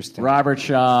 Oh, interesting. Robert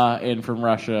Shaw in From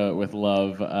Russia with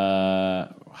Love.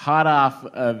 Hot off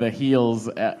the heels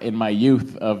in my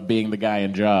youth of being the guy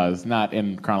in Jaws, not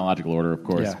in chronological order, of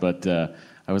course, but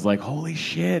I was like, holy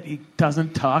shit, he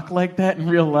doesn't talk like that in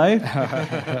real life.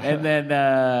 And then,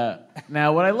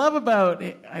 now what I love about,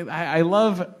 I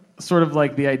love sort of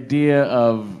like the idea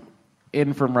of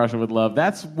in From Russia with Love.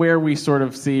 That's where we sort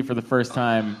of see for the first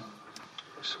time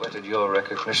Sweated your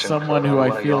recognition. someone who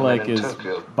I feel like is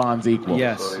Bond's equal.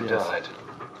 Before he died.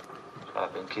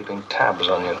 I've been keeping tabs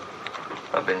on you.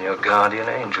 I've been your guardian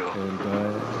angel.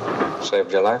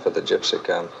 Saved your life at the gypsy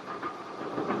camp.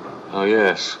 Oh,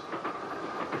 yes.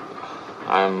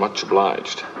 I am much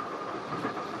obliged.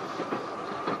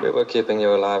 We were keeping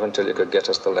you alive until you could get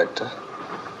us the Lecter.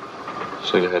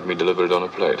 So you had me delivered on a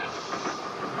plate.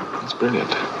 That's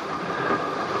brilliant.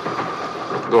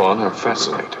 Go on, I'm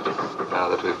fascinated. Now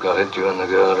that we've got it, you and the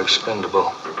girl are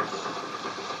expendable.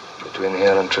 Between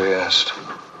here and Trieste.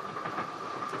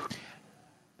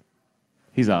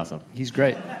 He's awesome. He's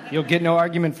great. You'll get no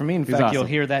argument from me. In He's fact, awesome. you'll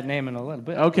hear that name in a little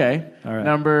bit. Okay. All right.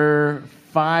 Number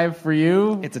 5 for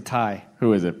you? It's a tie.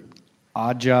 Who is it?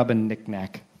 Odd Job and Knick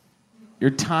Knack.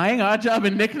 You're tying Odd Job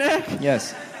and Knick Knack?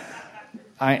 Yes.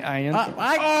 No, it's okay.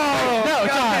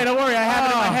 Don't worry. I have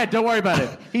it in my head. Don't worry about it.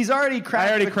 He's already cracked I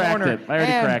already the cracked corner. it. I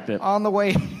already and cracked it. On the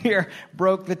way here,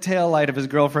 broke the taillight of his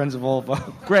girlfriend's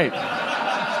Volvo. Great.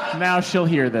 Now she'll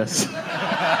hear this.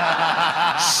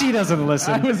 She doesn't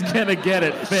listen. I was going to get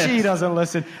it fixed. She doesn't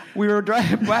listen. We were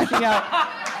driving, backing out,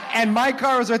 and my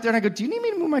car was right there, and I go, do you need me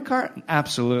to move my car?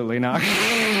 Absolutely not.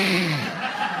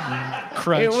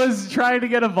 Crunch. It was trying to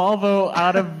get a Volvo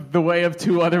out of the way of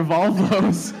 2 other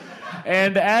Volvos.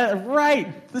 And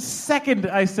right the second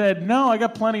I said, no, I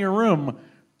got plenty of room,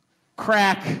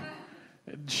 crack,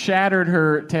 shattered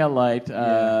her taillight,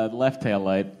 left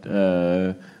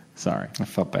taillight. Sorry. I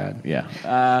felt bad. Yeah.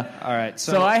 All right.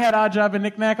 So I had Odd Job and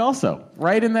Knick Knack also,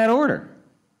 right in that order.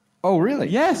 Oh, really?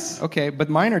 Yes. Okay, but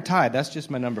mine are tied. That's just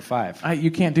my number 5.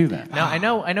 You can't do that. Now, I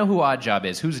know who Odd Job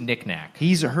is. Who's Knick Knack?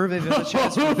 He's a Hervé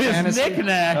Villechaize. Who is Knick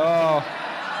Knack?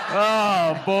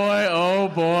 Oh, boy.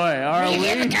 Are we?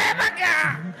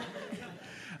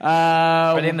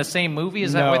 Are they in the same movie?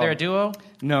 Is that why they're a duo?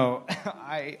 No,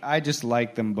 I just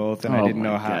liked them both, and I didn't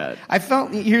know how. God. I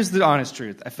felt, here's the honest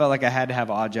truth. I felt like I had to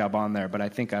have Odd Job on there, but I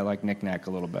think I like Knick Knack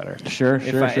a little better. Sure.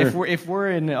 If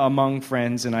we're in among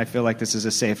friends, and I feel like this is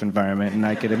a safe environment, and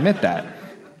I could admit that,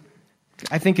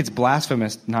 I think it's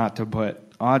blasphemous not to put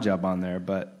Odd Job on there,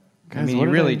 but Guys, I mean, what he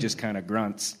are really they? just kind of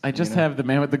grunts. I just have The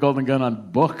Man with the Golden Gun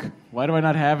on book. Why do I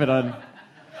not have it on?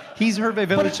 He's Hervé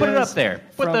Villechaize. Put it up there.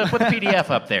 Put the PDF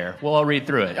up there. We'll all read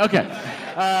through it. Okay.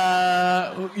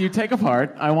 You take a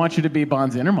part. I want you to be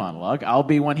Bond's inner monologue. I'll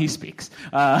be when he speaks.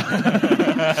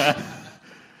 But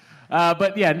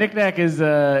yeah, Knick Knack is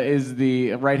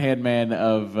the right-hand man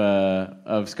of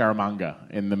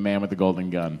Scaramanga in The Man with the Golden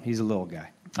Gun. He's a little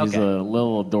guy. He's a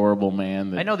little adorable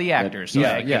man. I know the actor, so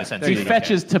I get a sense. He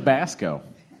fetches Tabasco.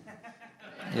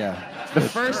 Yeah. The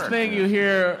first thing you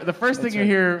hear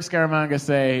Scaramanga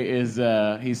say is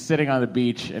he's sitting on the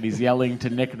beach and he's yelling to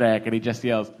Knick Knack, and he just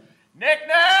yells, "Knick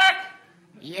Knack!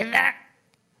 Yeah.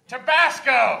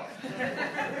 Tabasco!"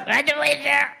 Right away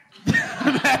there.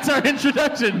 That's our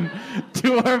introduction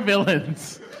to our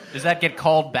villains. Does that get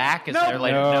called back? Is there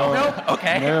later? Nope.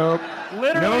 Okay. Nope.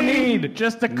 Literally, No need.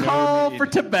 Just a call for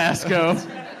Tabasco.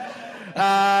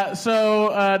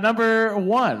 So number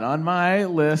 1 on my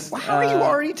list. How are you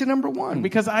already to number 1?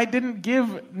 Because I didn't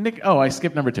give Nick. Oh, I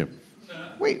skipped number 2.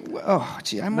 Wait. Oh,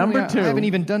 gee. Number 2. I haven't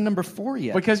even done number 4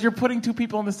 yet. Because you're putting 2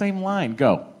 people in the same line.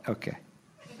 Go. Okay.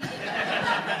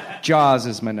 Jaws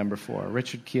is my number 4.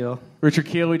 Richard Kiel. Richard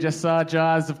Kiel, we just saw.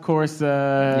 Jaws, of course.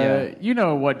 You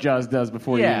know what Jaws does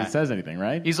before he even says anything,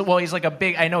 right? He's like a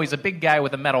big. I know he's a big guy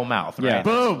with a metal mouth. Right? Yeah.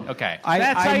 Boom. Okay.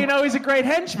 That's how you know he's a great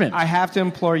henchman. I have to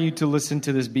implore you to listen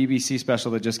to this BBC special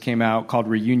that just came out called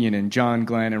Reunion, and John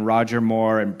Glenn and Roger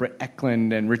Moore and Britt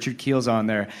Eklund and Richard Kiel's on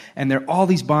there, and there are all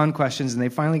these Bond questions, and they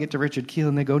finally get to Richard Kiel,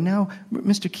 and they go, "Now,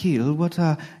 Mr. Kiel, what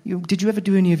did you ever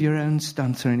do any of your own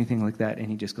stunts or anything like that?" And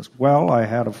he just goes, "Well, I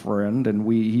had a friend, and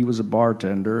he was a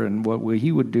bartender, and what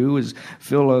he would do is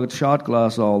fill a shot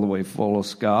glass all the way full of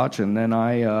scotch, and then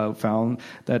I found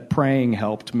that praying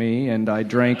helped me, and I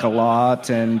drank a lot,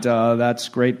 and that's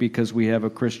great because we have a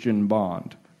Christian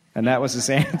bond." And that was his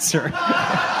answer.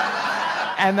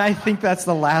 And I think that's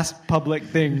the last public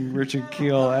thing Richard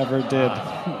Kiel ever did.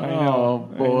 Oh,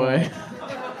 boy.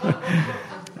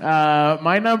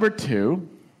 My number 2.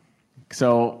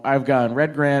 So I've gone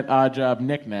Red Grant, Odd Job,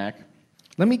 Knick Knack.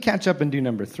 Let me catch up and do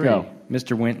number 3. Go.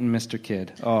 Mr. Winton, Mr.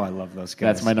 Kidd. Oh, I love those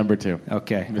guys. That's my number 2.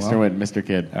 Okay. Mr. Winton, Mr.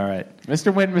 Kidd. All right.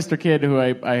 Mr. Winton, Mr. Kidd, who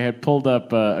I had pulled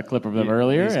up a clip of them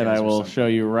earlier, these and guys I are will something. show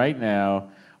you right now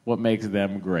what makes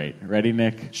them great. Ready,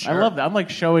 Nick? Sure. I love that. I'm like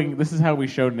showing, this is how we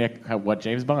show Nick what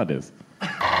James Bond is.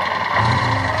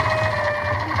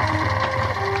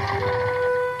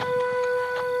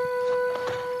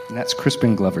 And that's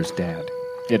Crispin Glover's dad.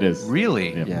 It is.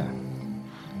 Really? Yep. Yeah.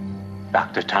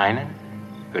 Dr. Tynan,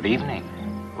 good evening.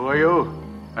 Who are you?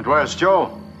 And where's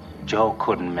Joe? Joe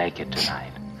couldn't make it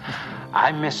tonight.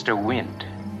 I'm Mr. Wint.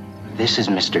 This is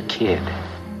Mr. Kidd.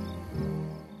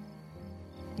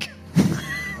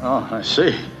 Oh, I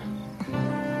see.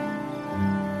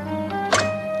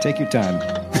 Take your time.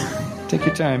 Take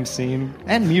your time, scene.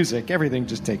 And music, everything,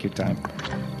 just take your time.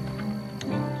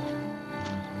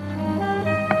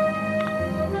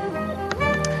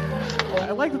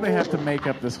 I like that they have to make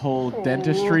up this whole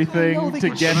dentistry thing to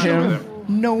get him.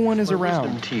 No one is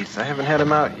around. Wisdom teeth. I haven't had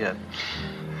them out yet.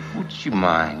 Would you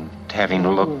mind having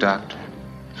a look, Doctor?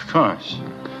 Of course.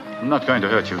 I'm not going to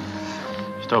hurt you.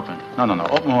 Just open. No.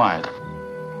 Open wide.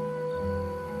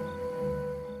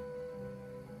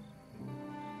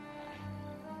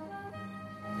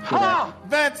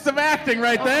 That's some acting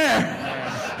right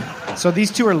there. So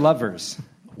these two are lovers.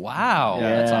 Wow,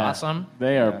 that's awesome.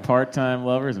 They are part-time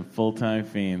lovers and full-time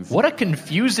fiends. What a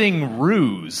confusing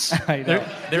ruse. I know.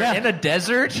 They're in a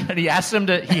desert, and he asks them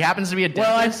to. He happens to be a dentist.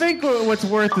 Well, I think what's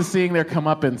worth is seeing their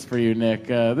comeuppance for you, Nick.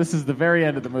 This is the very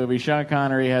end of the movie. Sean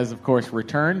Connery has, of course,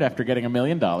 returned after getting $1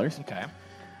 million. Okay.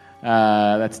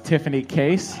 That's Tiffany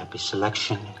Case. Happy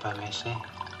selection, if I may say.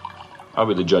 I'll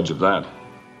be the judge of that.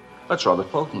 That's rather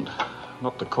potent.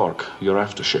 Not the cork, your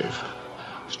aftershave.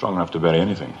 Strong enough to bury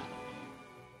anything.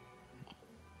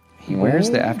 He wears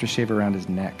the aftershave around his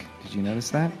neck. Did you notice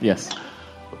that? Yes.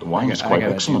 But the wine's I quite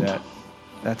gotta excellent. do that.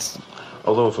 That's...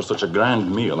 Although for such a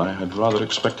grand meal, I had rather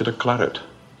expected a claret.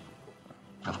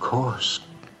 Of course.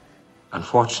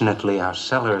 Unfortunately, our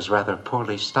cellar is rather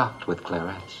poorly stocked with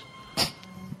clarets.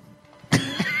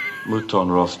 Mouton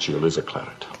Rothschild is a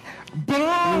claret.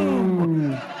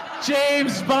 Boom!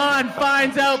 James Bond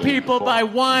finds out people by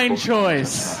wine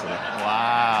choice.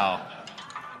 Wow.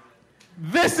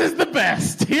 This is the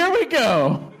best. Here we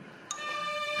go.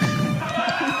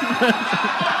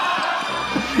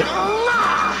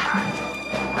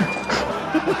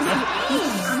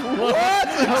 What?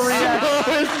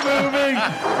 Slowest moving.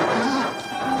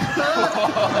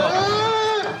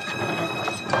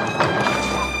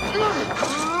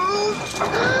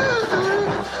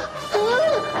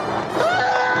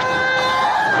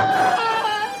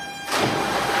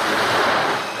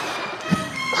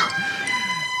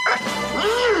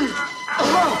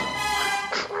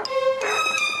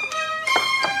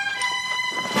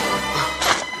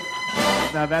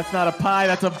 Now that's not a pie,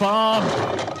 that's a bomb.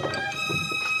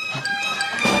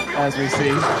 As we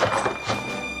see.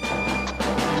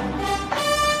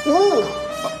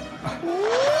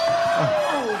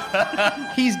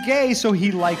 He's gay, so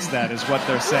he likes that, is what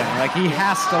they're saying. Like, he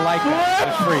has to like that.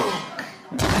 It's a freak.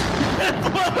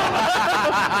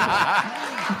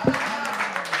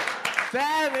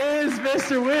 That is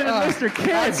Mr. Wynn and Mr. Kidd.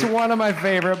 That's one of my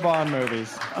favorite Bond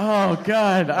movies. Oh,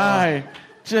 God. Are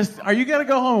you going to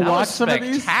go home and watch some of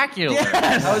these? Spectacular.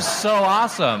 Yes. That was so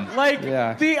awesome. Like,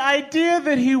 the idea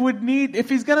that he would need, if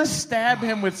he's going to stab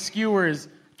him with skewers,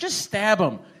 just stab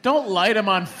him. Don't light him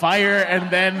on fire and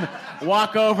then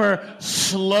walk over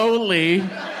slowly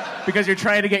because you're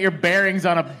trying to get your bearings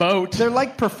on a boat. They're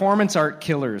like performance art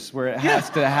killers, where it has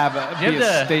to have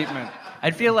a statement.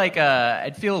 I'd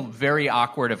feel very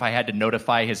awkward if I had to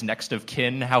notify his next of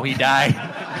kin how he died.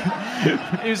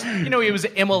 He was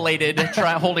immolated,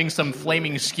 holding some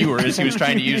flaming skewers he was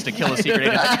trying to use to kill a secret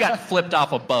agent. He got flipped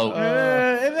off a boat.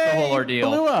 The whole ordeal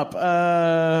Blew up.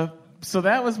 So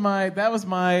that was my. That's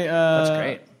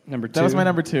great. Number 2. That was my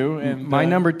number 2. And my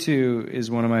number 2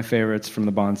 is one of my favorites from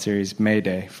the Bond series,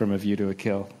 Mayday, from A View to a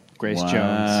Kill. Grace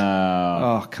Jones.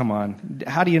 Oh, come on.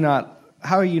 How do you not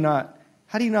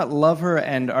love her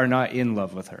and are not in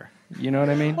love with her? You know what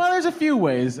I mean? Well, there's a few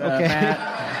ways, Okay.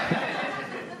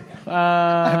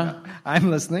 Matt.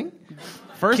 I'm listening.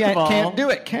 First of all, can't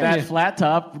do it, can that you? flat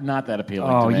top, not that appealing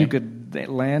Oh, to me. you could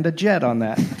land a jet on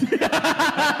that.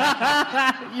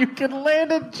 You could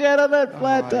land a jet on that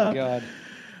flat top. Oh, my God.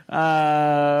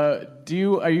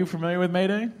 Are you familiar with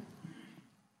Mayday?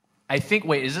 I think.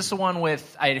 Wait, is this the one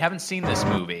with? I haven't seen this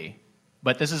movie,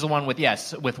 but this is the one with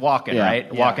Walken, Yeah.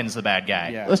 right? Yeah. Walken's the bad guy.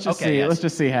 Yeah. Let's just see. Yes. Let's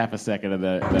just see half a second of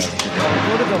the. Go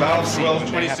to the love scene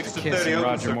when they have 26 to to kiss 30 and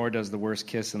open, Roger sir. Moore does the worst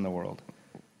kiss in the world.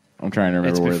 I'm trying to remember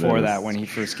It's where before that that is. when he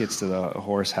first gets to the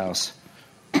horse house.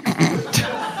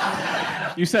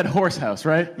 You said Horse House,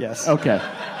 right? Yes. Okay.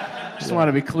 Just want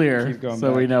to be clear Keep going so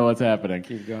back. we know what's happening.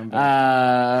 Keep going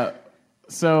back.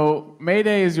 So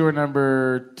Mayday is your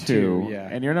number 2. Two, yeah.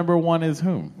 And your number 1 is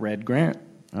whom? Red Grant.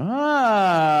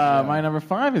 My number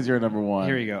 5 is your number 1.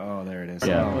 Here you go. Oh, there it is.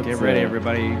 Yeah. Oh, get ready,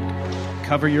 everybody.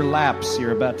 Cover your laps.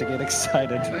 You're about to get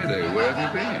excited. Mayday, where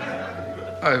have you been?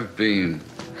 I've been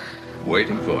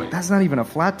waiting for you. That's not even a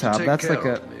flat top. Take That's care like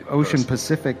a of me, Ocean person.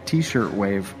 Pacific T-shirt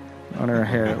wave on her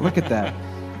hair. Look at that.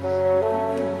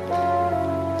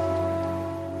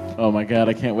 Oh my God,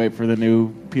 I can't wait for the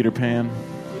new Peter Pan.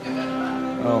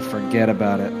 Oh, forget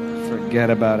about it. Forget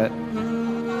about it.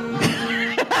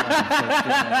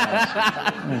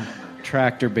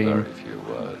 Tractor beam. Very few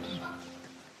words.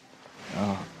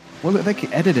 Oh. Well, they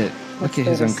can edit it. Look at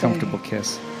his there to uncomfortable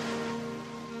kiss.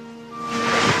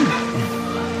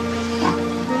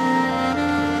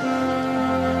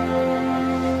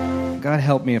 God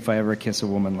help me if I ever kiss a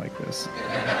woman like this.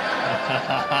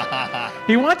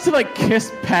 He wants to like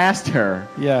kiss past her.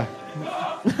 Yeah.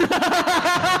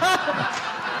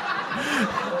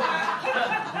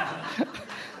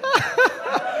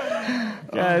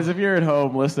 Guys, if you're at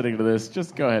home listening to this,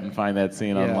 just go ahead and find that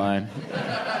scene online.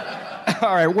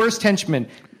 All right, worst henchman.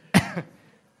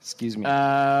 Excuse me.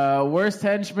 Worst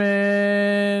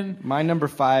henchman. My number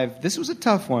 5. This was a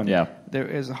tough one. Yeah. There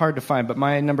is hard to find, but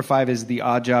my number 5 is the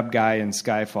odd job guy in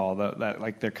Skyfall. That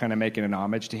like they're kind of making an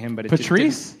homage to him, but it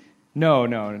Patrice? Just didn't.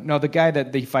 No. The guy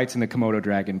that he fights in the Komodo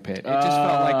dragon pit. It just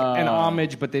felt like an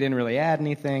homage, but they didn't really add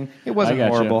anything. It wasn't I got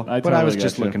you. horrible, I but I was totally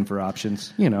just got you. looking for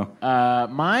options. You know.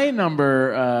 My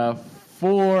number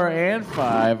 4 and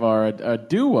 5 are a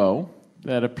duo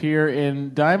that appear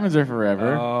in Diamonds Are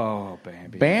Forever. Oh,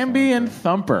 Bambi and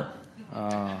Thumper.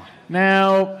 Oh.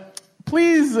 Now,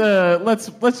 please, let's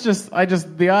just.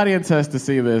 The audience has to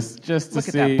see this just to Look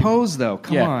see. at that pose, though.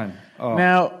 Come Yeah. on. Oh.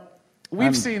 Now,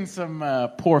 we've seen some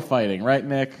poor fighting, right,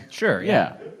 Nick? Sure.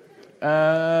 Yeah.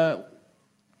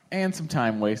 And some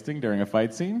time wasting during a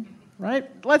fight scene, right?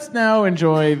 Let's now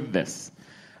enjoy this.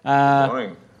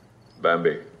 Morning,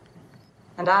 Bambi.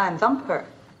 And I'm Thumper.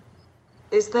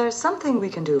 Is there something we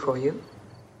can do for you?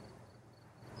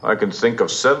 I can think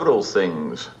of several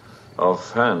things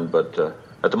offhand, but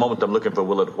at the moment I'm looking for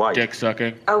Willard White. Dick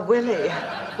sucking. Oh, Willie.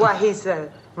 Why, he's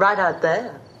right out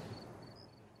there.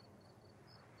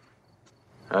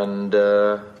 And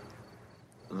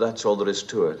that's all there is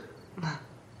to it.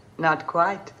 Not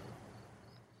quite.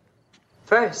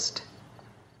 First,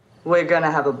 we're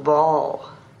gonna have a ball.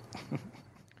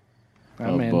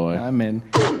 I'm in. boy. I'm in.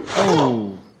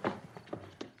 Oh.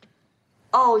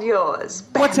 All yours.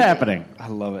 What's happening? I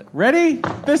love it. Ready?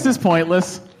 This is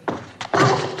pointless.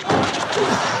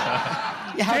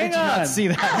 How did you not see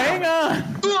that? Hang on.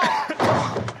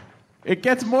 It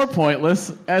gets more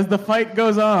pointless as the fight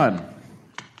goes on.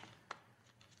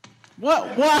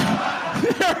 What? There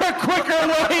are quicker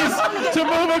ways to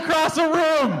move across a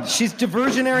room. She's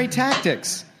diversionary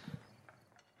tactics.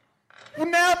 Well,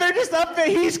 now they're just up there.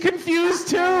 He's confused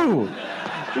too.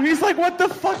 He's like, what the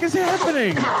fuck is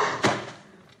happening?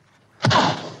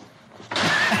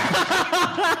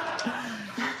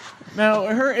 Now,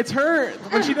 it's her,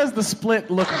 when she does the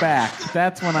split look back,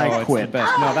 that's when I It's quit. the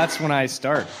best. No, that's when I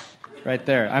start. Right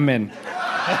there. I'm in.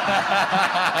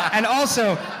 And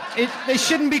also, they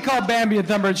shouldn't be called Bambi and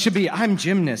Thumper. It should be, I'm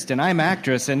gymnast and I'm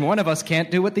actress, and one of us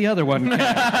can't do what the other one can.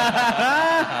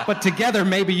 But together,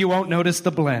 maybe you won't notice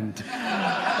the blend.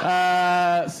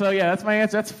 So yeah, that's my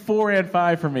answer. That's 4 and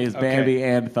 5 for me is Bambi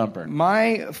and Thumper.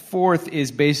 My 4th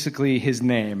is basically his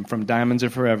name from Diamonds Are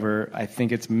Forever. I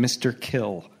think it's Mr.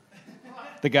 Kill.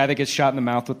 The guy that gets shot in the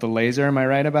mouth with the laser. Am I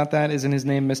right about that? Isn't his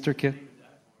name Mr. Kill?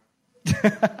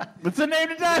 It's a name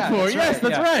to die for. that's Yes, right,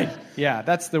 that's yeah. right. Yeah,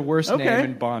 that's the worst Okay. name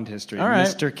in Bond history. All right.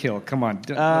 Mr. Kill. Come on, let's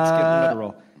get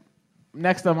literal.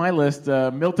 Next on my list,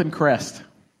 Milton Crest.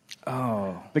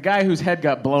 Oh. The guy whose head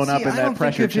got blown up in I that don't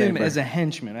pressure think of him chamber. as a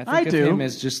henchman. I think I of do. him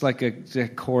as just like a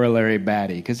corollary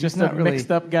baddie because he's Just not a really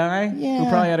mixed up guy who Yeah.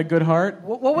 probably had a good heart.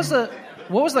 What was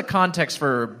the context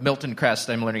for Milton Crest?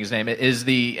 I'm learning his name.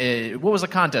 What was the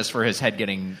contest for his head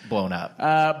getting blown up?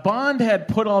 Bond had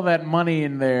put all that money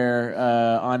in there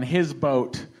on his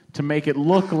boat to make it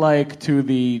look like to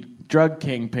the drug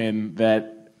kingpin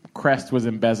that Crest was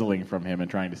embezzling from him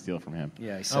and trying to steal from him.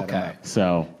 Yeah, he set him Okay. up.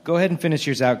 So, Go ahead and finish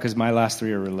yours out because my last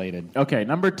 3 are related. okay,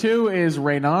 number 2 is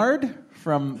Reynard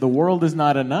from The World Is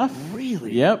Not Enough.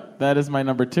 Really? Yep, that is my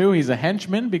number 2. He's a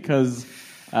henchman because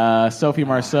Sophie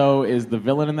Marceau is the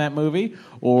villain in that movie,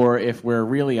 or if we're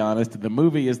really honest, the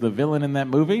movie is the villain in that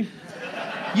movie.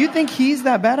 You think he's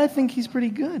that bad? I think he's pretty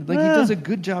good. Like, he does a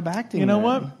good job acting. You know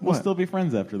there. what? We'll still be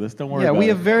friends after this. Don't worry Yeah, about we it.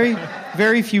 have very,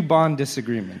 very few Bond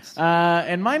disagreements.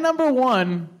 And my number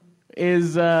one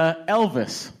is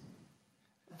Elvis.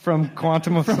 From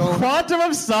Quantum of Solace? Quantum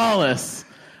of Solace.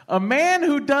 A man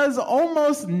who does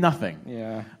almost nothing.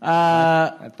 Yeah.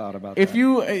 I thought about that. If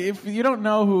you don't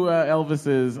know who Elvis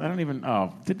is, I don't even...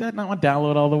 Oh, did that not want to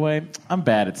download all the way? I'm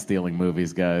bad at stealing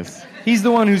movies, guys. He's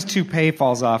the one whose toupee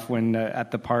falls off when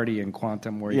at the party in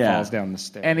Quantum where he falls down the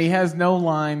stairs. And he has no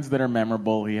lines that are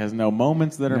memorable. He has no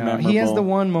moments that are memorable. He has the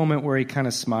one moment where he kind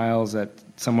of smiles at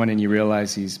someone and you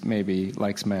realize he's maybe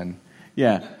likes men.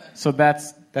 Yeah. So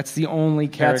that's the only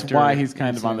character. That's why he's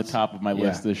kind of on the top of my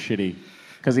list as shitty.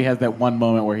 Because he has that one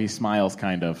moment where he smiles,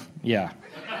 kind of. Yeah.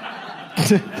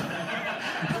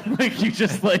 Like, you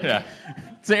just, like... Yeah.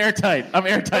 It's airtight. I'm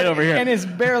airtight over here. And it's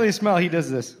barely a smile. He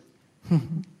does this.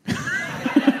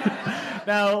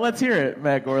 Now, let's hear it,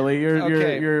 Matt Gorley.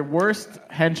 Your worst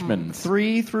henchman.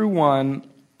 3 through 1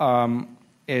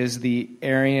 is the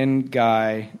Aryan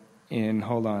guy in,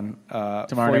 hold on,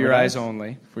 For Your Eyes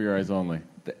Only. For Your Eyes Only.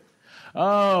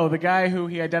 The guy who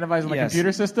he identifies on the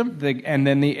computer system? And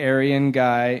then the Aryan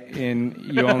guy in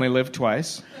You Only Live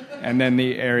Twice. And then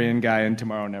the Aryan guy in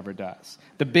Tomorrow Never Dies.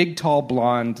 The big, tall,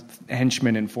 blonde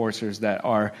henchmen enforcers that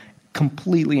are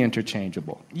completely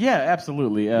interchangeable. Yeah,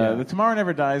 absolutely. The Tomorrow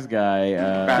Never Dies guy...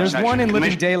 there's one in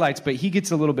Living Daylights, but he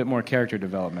gets a little bit more character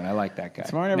development. I like that guy.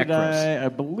 Tomorrow Never Dies, I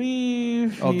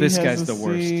believe... this guy's the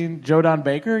worst. Joe Don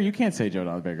Baker? You can't say Joe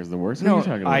Don Baker's the worst. What are you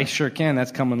talking about? I sure can.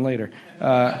 That's coming later.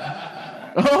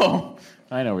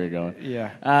 I know where you're going.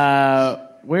 Yeah.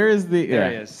 Where is the... There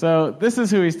he is. So this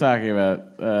is who he's talking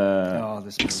about.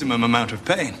 This maximum amount of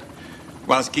pain,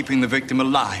 whilst keeping the victim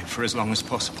alive for as long as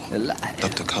possible.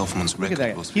 Dr. Kaufman's Look at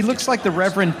record that. was... He looks like the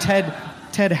Reverend Ted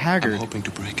Haggard. I'm hoping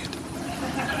to break it.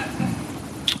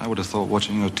 I would have thought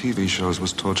watching your TV shows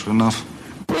was torture enough.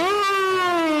 Boom!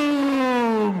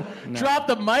 No. Drop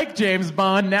the mic, James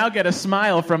Bond. Now get a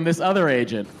smile from this other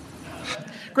agent.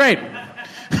 Great.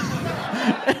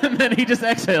 And then he just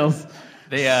exhales.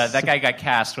 That guy got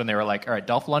cast when they were like, all right,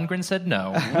 Dolph Lundgren said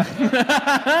no.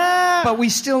 But we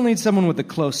still need someone with the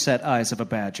close set eyes of a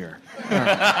badger.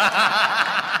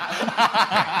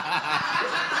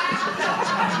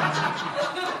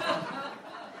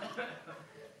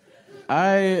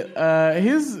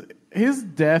 His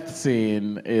death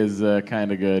scene is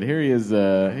kind of good. Here he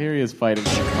is fighting.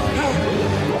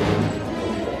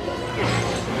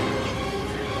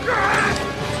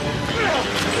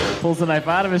 Pulls the knife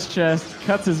out of his chest,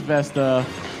 cuts his vest off.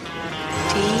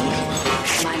 T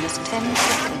minus 10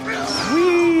 seconds.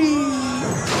 Whee!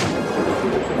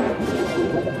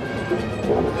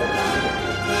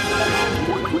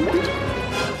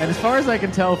 And as far as I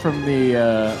can tell from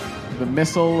the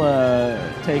missile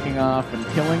taking off and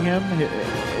killing him,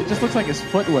 it just looks like his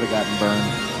foot would have gotten burned.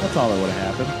 That's all that would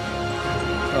have happened.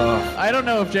 I don't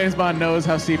know if James Bond knows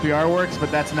how CPR works, but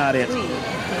that's not it. 3, 2.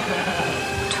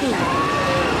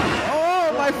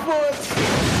 Oh, my foot!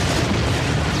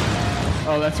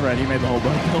 Oh, that's right. He made the whole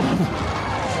boat kill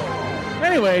him.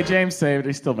 Anyway, James saved.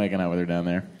 He's still making out with her down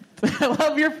there. I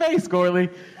love your face, Gorley.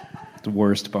 The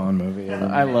worst Bond movie ever.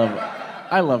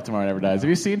 I love Tomorrow Never Dies. Have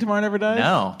you seen Tomorrow Never Dies?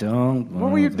 No. Don't.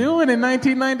 What were you doing in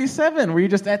 1997? Were you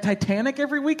just at Titanic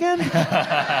every weekend?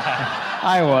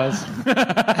 I was.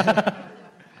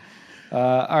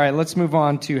 All right, let's move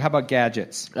on to, how about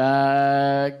gadgets?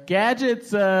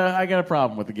 Gadgets, I got a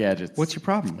problem with the gadgets. What's your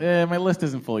problem? My list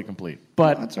isn't fully complete,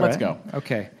 but let's go.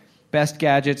 Okay. Best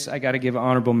gadgets, I got to give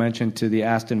honorable mention to the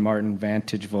Aston Martin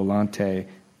Vantage Volante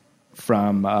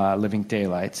from Living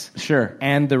Daylights. Sure.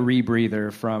 And the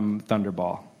rebreather from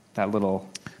Thunderball.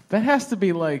 That has to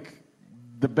be like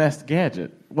the best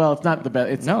gadget. Well, it's not the best.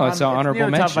 It's an honorable near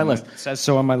the mention. top of my list. It says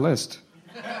so on my list.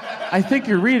 I think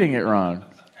you're reading it wrong.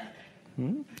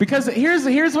 Because here's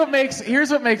what makes the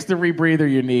rebreather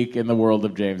unique in the world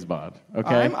of James Bond.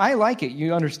 Okay, I like it.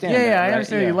 You understand? Yeah, that, I right?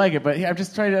 understand you like it, but I'm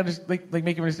just trying to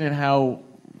make you understand how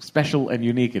special and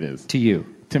unique it is to you,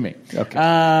 to me.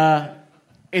 Okay,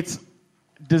 it's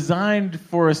designed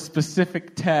for a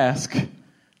specific task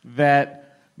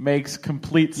that makes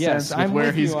complete sense with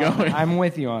where he's going. I'm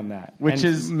with you on that. Which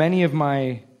is many of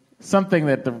my. Something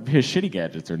that his shitty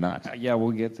gadgets are not. Yeah, we'll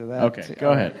get to that. Okay,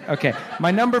 go ahead. Okay, my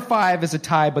number 5 is a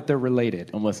tie, but they're related.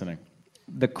 I'm listening.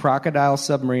 The crocodile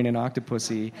submarine in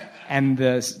Octopussy and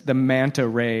the manta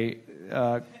ray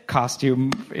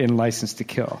costume in License to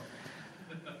Kill.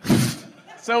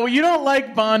 So you don't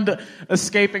like Bond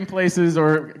escaping places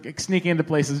or sneaking into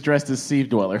places dressed as sea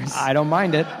dwellers? I don't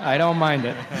mind it. I don't mind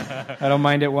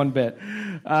it one bit.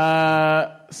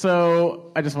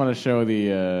 So I just want to show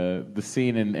the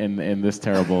scene in this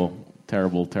terrible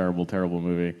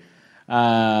movie.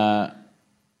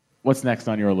 What's next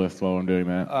on your list while I'm doing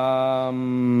that?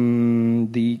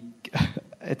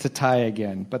 It's a tie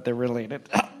again, but they're related.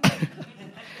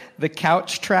 The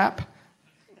couch trap.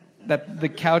 The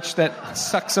couch that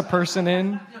sucks a person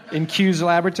in Q's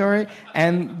laboratory,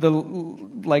 and the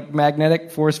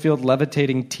magnetic force field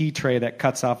levitating tea tray that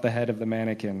cuts off the head of the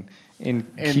mannequin in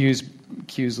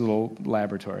Q's little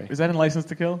laboratory. Is that in License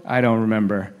to Kill? I don't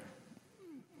remember.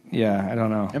 Yeah, I don't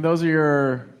know. And those are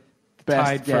your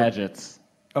best gadgets.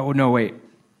 Oh no, wait.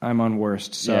 I'm on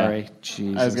worst. Sorry. Yeah.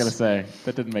 Jesus. I was gonna say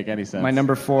that didn't make any sense. My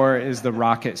number 4 is the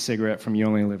rocket cigarette from You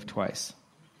Only Live Twice.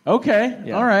 Okay.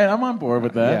 Yeah. All right. I'm on board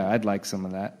with that. Yeah, I'd like some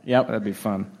of that. Yep. That'd be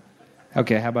fun.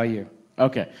 Okay, how about you?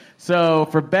 Okay. So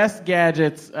for best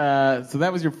gadgets, so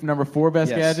that was your number 4 best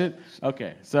gadget?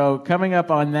 Okay. So coming up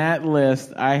on that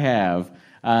list, I have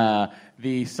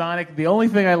the Sonic. The only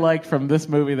thing I liked from this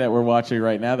movie that we're watching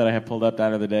right now that I have pulled up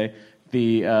down of the day,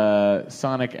 the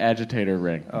Sonic agitator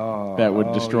ring that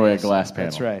would destroy a glass panel.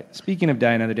 That's right. Speaking of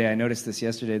Die Another Day, I noticed this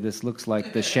yesterday. This looks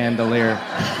like the chandelier.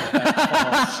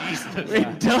 Jesus.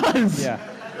 It does. Yeah.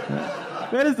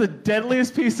 That is the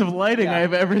deadliest piece of lighting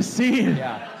I've ever seen.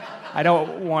 Yeah. I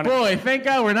don't want to... Boy, thank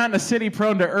God we're not in a city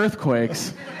prone to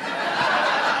earthquakes.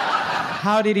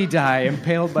 How did he die?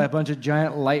 Impaled by a bunch of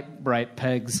giant light bright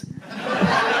pegs.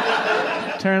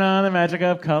 Turn on the magic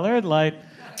of colored light.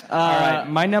 All right,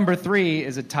 my number 3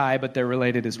 is a tie, but they're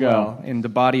related as well in the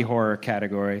body horror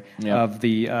category of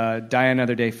the Die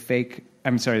Another Day fake.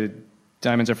 I'm sorry, the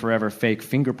Diamonds Are Forever fake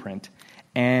fingerprint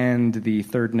and the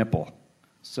third nipple.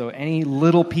 So any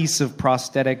little piece of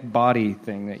prosthetic body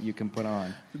thing that you can put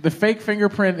on. The fake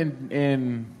fingerprint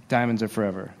in Diamonds Are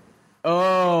Forever.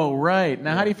 Oh, right.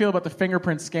 Now, how do you feel about the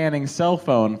fingerprint scanning cell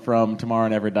phone from Tomorrow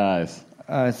Never Dies?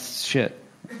 Shit.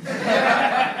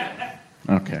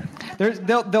 Okay.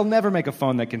 They'll never make a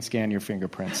phone that can scan your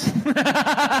fingerprints.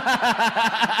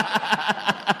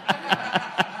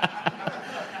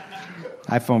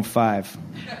 iPhone 5.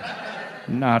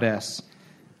 Not S.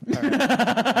 All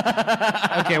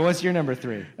right. Okay, what's your number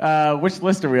 3? Which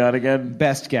list are we on again?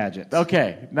 Best gadgets.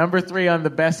 Okay, number 3 on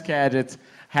the best gadgets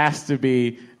has to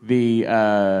be the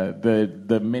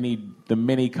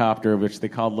mini copter, which they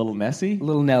called Little Nessie.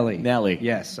 Little Nelly. Nelly.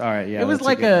 Yes. All right. Yeah. It was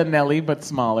like a Nelly, but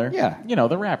smaller. Yeah. You know,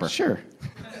 the rapper. Sure.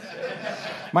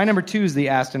 My number 2 is the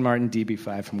Aston Martin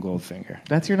DB5 from Goldfinger.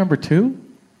 That's your number 2?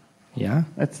 Yeah.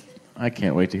 I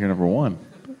can't wait to hear number 1.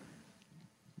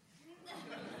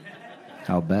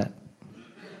 I'll bet.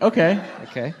 Okay.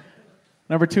 Okay.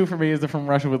 Number 2 for me is the From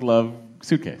Russia with Love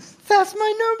suitcase. That's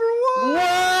my number 1.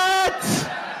 What?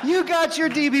 You got your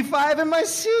DB5 in my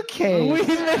suitcase. We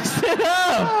mixed it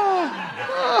up.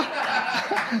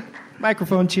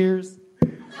 Microphone cheers.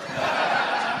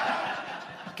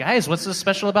 Guys, what's so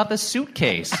special about this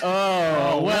suitcase?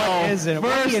 Oh, well, what is it?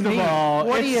 First of all,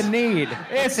 what do you need?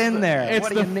 It's in there. It's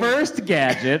the first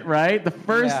gadget, right? The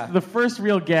first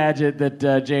real gadget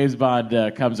that James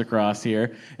Bond comes across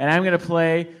here. And I'm going to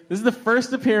play. This is the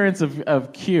first appearance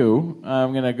of Q.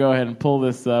 I'm going to go ahead and pull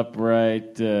this up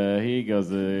right. He goes,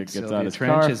 gets Sylvia on his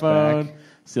Trench car is phone. back.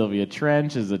 Sylvia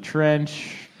Trench is a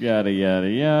trench. Yada yada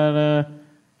yada.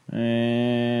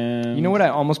 And you know what I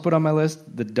almost put on my list?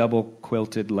 The double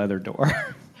quilted leather door.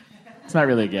 It's not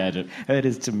really a gadget. It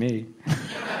is to me.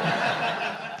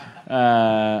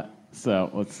 So,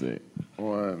 let's see.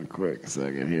 One quick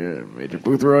second here. Major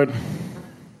Boothroyd.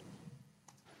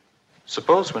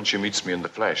 Suppose when she meets me in the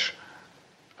flesh.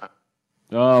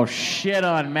 Oh, shit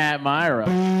on Matt Myra.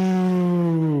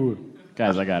 Ooh.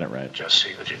 Guys, I got it right. Just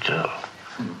see what you do.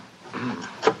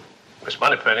 Miss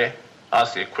Moneypenny,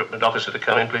 ask the equipment officer to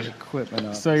come in, please. Equipment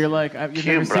officer. So you're like, you've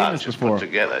never seen this before.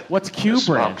 Together. What's Q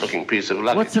branch? Smart-looking piece of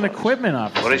luggage. What's an equipment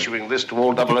officer? We're issuing this to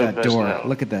all double O personnel.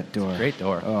 Look at that door. Great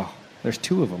door. Oh, there's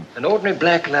 2 of them. An ordinary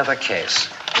black leather case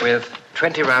with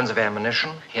 20 rounds of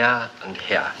ammunition here and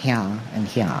here. Here and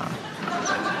here.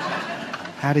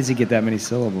 How does he get that many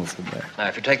syllables in there? Now,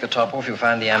 if you take the top off, you'll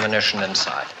find the ammunition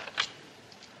inside.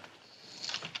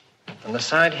 On the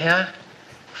side here,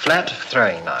 flat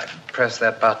throwing knife. Press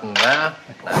that button there.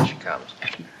 Now she comes.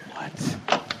 What?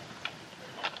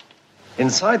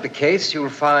 Inside the case, you'll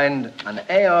find an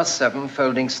AR-7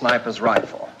 folding sniper's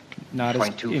rifle. Not as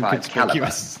 .25 caliber.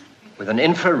 inconspicuous. With an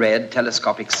infrared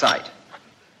telescopic sight.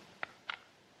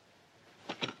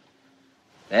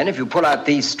 Then, if you pull out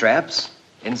these straps,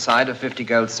 Inside are 50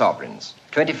 gold sovereigns,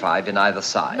 25 in either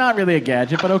side. Not really a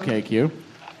gadget, but okay, Q.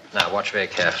 Now, watch very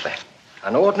carefully.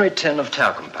 An ordinary tin of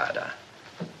talcum powder.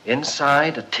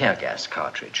 Inside, a tear gas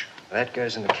cartridge. That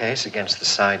goes in the case against the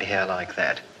side here like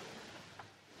that.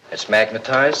 It's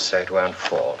magnetized so it won't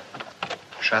fall.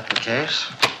 Shut the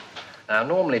case. Now,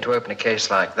 normally to open a case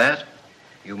like that,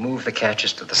 you move the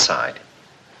catches to the side.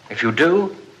 If you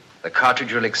do, the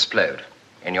cartridge will explode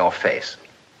in your face.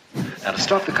 Now, to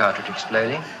stop the cartridge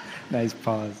exploding, Nice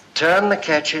pause. turn the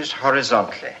catches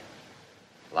horizontally,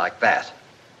 like that.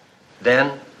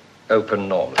 Then, open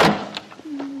normally.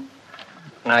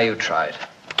 Now you try it.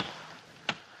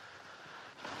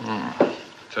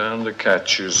 Turn the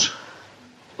catches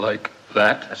like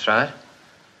that. That's right.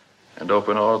 And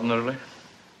open ordinarily.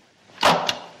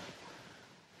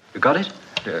 You got it?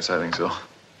 Yes, I think so.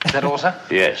 Is that all, sir?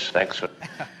 Yes, thanks, sir.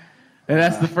 And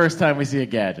that's the first time we see a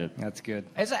gadget. That's good.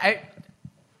 I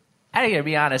gotta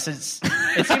be honest. It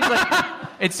seems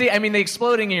like I mean, the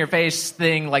exploding in your face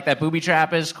thing, like that booby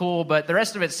trap, is cool, but the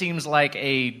rest of it seems like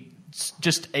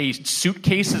just a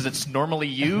suitcase as it's normally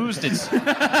used. It's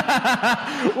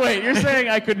Wait, you're saying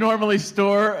I could normally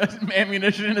store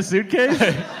ammunition in a suitcase?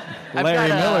 Larry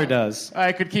Miller does.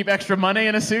 I could keep extra money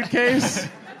in a suitcase?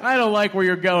 I don't like where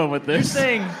you're going with this.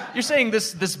 You're saying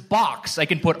this box I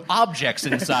can put objects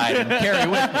inside and carry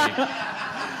with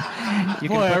me.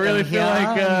 Boy, I really feel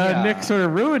like Nick sort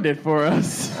of ruined it for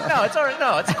us. No, it's all right.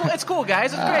 No, it's cool. It's cool,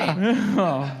 guys. It's great.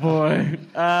 Oh boy.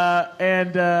 I'm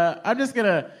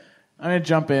gonna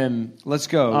jump in. Let's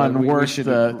go on We worst should-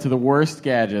 to the worst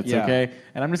gadgets. Yeah. Okay,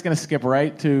 and I'm just gonna skip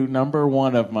right to number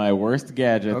one of my worst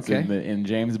gadgets Okay. in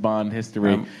James Bond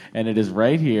history, and it is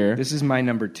right here. This is my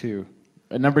number 2.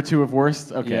 Number 2 of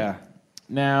worst. Okay. Yeah.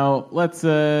 Now let's.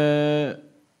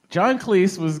 John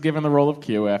Cleese was given the role of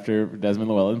Q after Desmond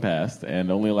Llewellyn passed,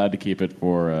 and only allowed to keep it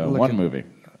for one movie.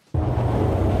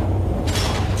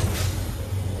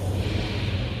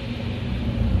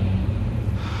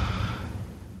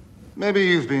 Maybe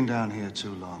you've been down here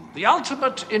too long. The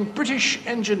ultimate in British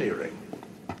engineering.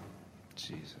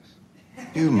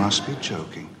 You must be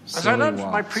joking. As I learned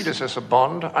from my predecessor,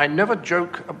 Bond, I never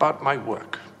joke about my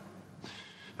work.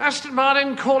 Aston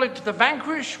Martin call it the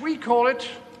Vanquish, we call it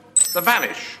the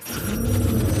Vanish.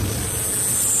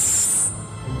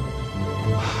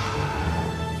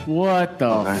 What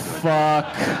the fuck?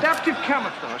 Adaptive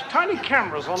camouflage, tiny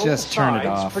cameras on Just all turn it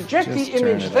sides off. project Just the turn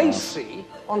image it they off. see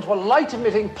onto a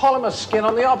light-emitting polymer skin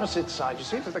on the opposite side. You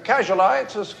see, to the casual eye,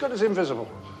 it's as good as invisible.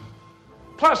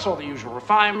 Plus all the usual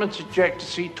refinements, ejector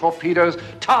seat, torpedoes,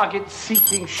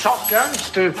 target-seeking shotguns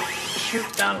to shoot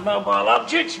down mobile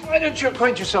objects. Why don't you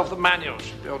acquaint yourself with the manuals?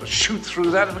 You'll be able to shoot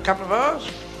through that in a couple of hours.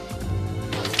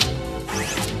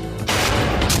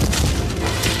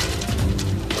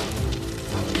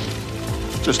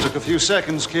 Just took a few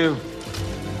seconds, Q.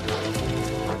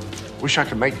 Wish I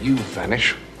could make you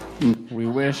vanish. We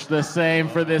wish the same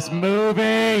for this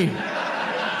movie.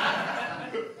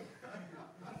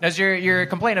 Does your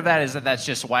complaint of that is that that's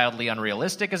just wildly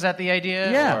unrealistic? Is that the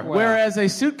idea? Yeah. Or- Whereas a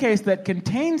suitcase that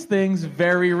contains things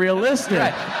very realistic.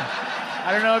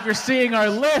 I don't know if you're seeing our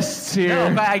lists here. No,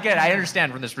 but I get it. I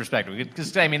understand from this perspective.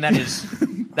 Because, I mean,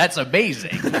 that's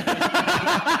amazing.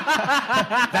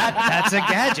 That's a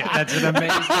gadget. That's an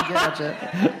amazing gadget.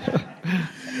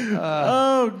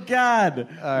 Oh, God.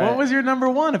 right. What was your number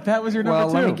one, if that was your number Well,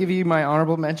 two? let me give you my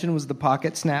honorable mention was the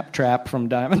pocket snap trap from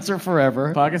Diamonds Are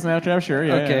Forever. Pocket snap trap, sure,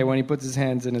 yeah. Okay, yeah. when he puts his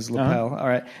hands in his lapel. All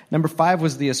right. Number 5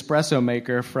 was the espresso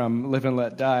maker from Live and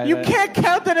Let Die. You can't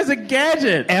count that as a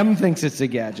gadget. M thinks it's a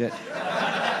gadget.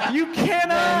 You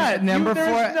cannot. And number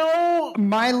 4.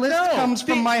 My list comes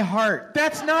from my heart.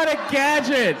 That's not a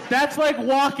gadget. That's like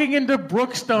walking into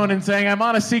Brookstone and saying, I'm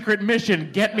on a secret mission.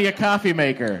 Get me a coffee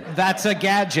maker. That's a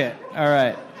gadget. All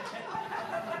right.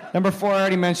 Number 4 I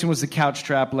already mentioned was the couch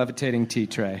trap levitating tea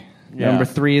tray. Yeah. Number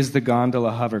 3 is the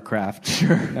gondola hovercraft.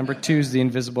 Sure. Number 2 is the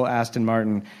invisible Aston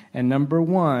Martin. And number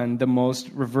 1, the most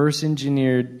reverse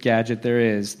engineered gadget there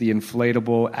is, the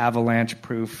inflatable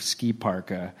avalanche-proof ski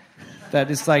parka. That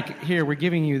is like, here, we're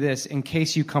giving you this in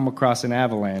case you come across an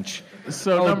avalanche.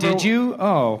 So did you?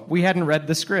 Oh, we hadn't read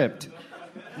the script.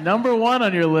 Number 1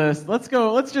 on your list. Let's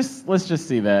go. Let's just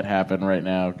see that happen right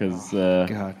now, because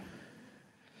God.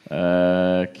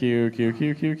 Q.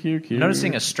 I'm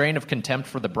noticing a strain of contempt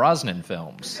for the Brosnan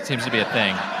films. It seems to be a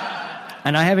thing.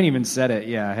 And I haven't even said it.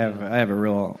 Yeah, I have a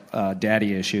real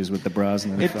daddy issues with the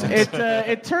Brosnan films.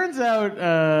 It turns out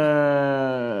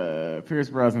Pierce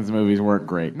Brosnan's movies weren't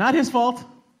great. Not his fault.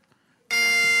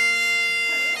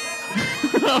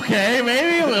 Okay,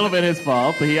 maybe a little bit his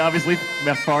fault. He obviously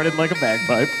farted like a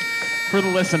bagpipe. For the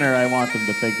listener, I want them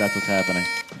to think that's what's happening.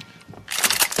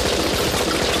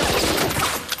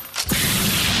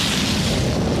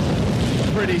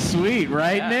 Pretty sweet,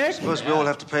 right, Nick? Suppose we all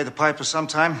have to pay the piper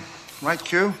sometime. Right,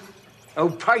 Q? Oh,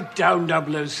 pipe down,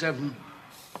 007.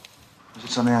 Is it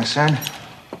something I said?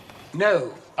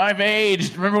 No. I've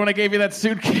aged. Remember when I gave you that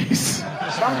suitcase?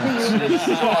 Something you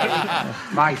destroyed.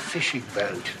 My fishing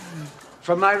boat.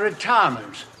 For my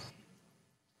retirement.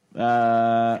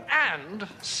 And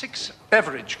 6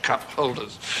 beverage cup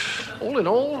holders. All in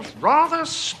all, rather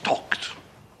stocked.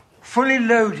 Fully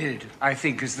loaded, I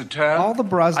think is the term. All the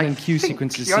Brosnan Q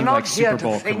sequences seem like Super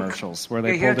Bowl commercials where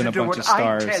they pulled in a bunch of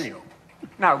stars. I tell you.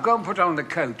 Now, go and put on the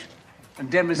coat and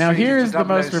demonstrate. Now, here's it to the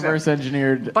most 007. reverse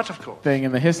engineered thing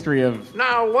in the history of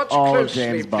Now, watch all of closely,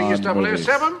 James please, Bond movies.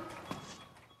 007.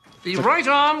 The right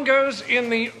arm goes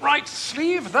in the right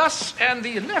sleeve, thus, and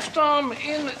the left arm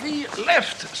in the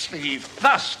left sleeve,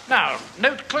 thus. Now,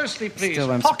 note closely, please.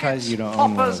 Still, I'm Pockets, surprised you don't own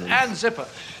one poppers, of these. and zipper.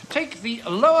 Take the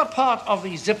lower part of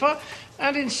the zipper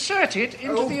and insert it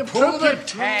into the appropriate pull the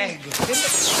tag.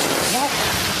 What?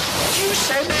 You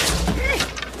said...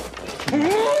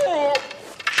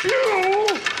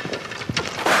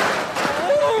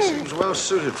 Seems well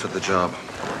suited for the job.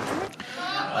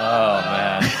 Oh,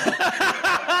 man.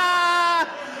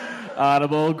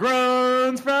 Audible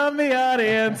groans from the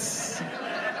audience.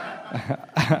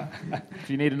 If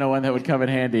you need to know when that would come in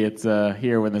handy, it's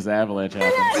here when this avalanche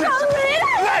happens.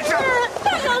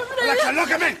 Alexa, look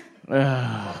at me!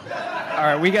 All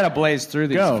right, we got to blaze through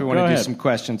these if we want to do some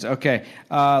questions. Okay,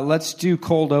 let's do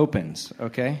cold opens,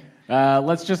 okay?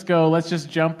 Let's just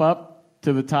jump up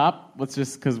to the top. Let's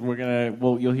just, because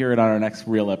you'll hear it on our next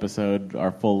real episode,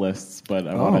 our full lists, but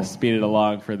I want to speed it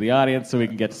along for the audience so we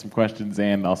can get to some questions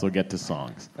and also get to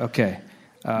songs. Okay.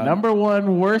 Number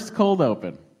 1, worst cold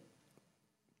open.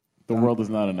 The World Is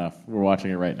Not Enough. We're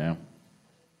watching it right now.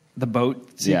 The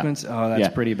boat sequence? Yeah. Oh,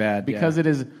 that's pretty bad. Because it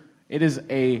is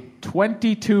a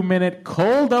 22-minute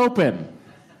cold open.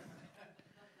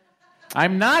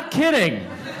 I'm not kidding.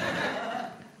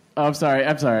 Oh, I'm sorry.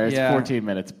 It's 14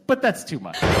 minutes. But that's too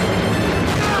much.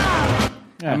 I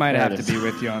might have to be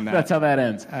with you on that. That's how that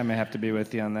ends. I may have to be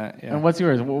with you on that, yeah. And what's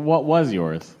yours? What was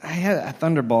yours? I had a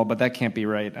Thunderball, but that can't be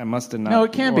right. I must have not. No,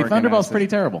 it can't be. organized Thunderball's it. pretty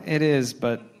terrible. It is,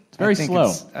 but it's very I think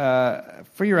slow.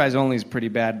 For Your Eyes Only is pretty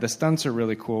bad. The stunts are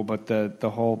really cool, but the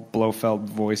whole Blofeld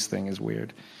voice thing is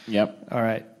weird. Yep. All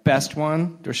right. Best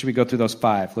one, or should we go through those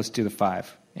 5? Let's do the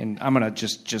 5. And I'm going to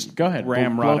just go ahead.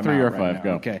 Ramrod Blow them through out your right 5. now.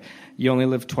 Go. Okay. You Only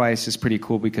Live Twice is pretty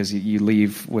cool because you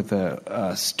leave with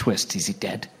a twist. Is he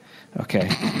dead? Okay.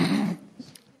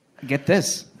 Get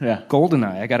this. Yeah.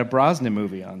 GoldenEye. I got a Brosnan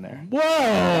movie on there. Whoa!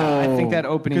 Yeah, I think that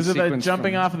opening because of the sequence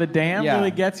jumping off of the dam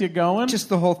really gets you going. Just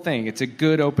the whole thing. It's a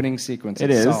good opening sequence. It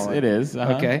It's is. solid. It is.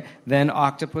 Uh-huh. Okay. Then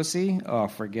Octopussy. Oh,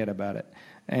 forget about it.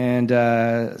 And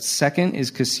second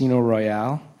is Casino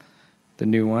Royale, the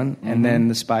new one, and then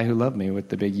The Spy Who Loved Me with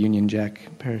the big Union Jack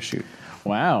parachute.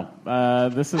 Wow.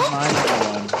 This is my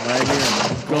number 1 right here,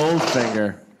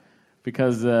 Goldfinger,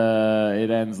 because it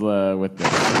ends with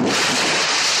this.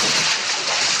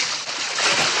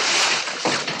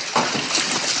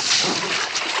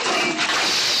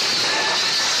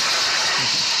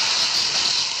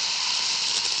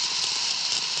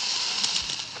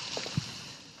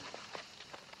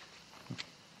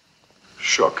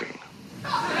 Shocking.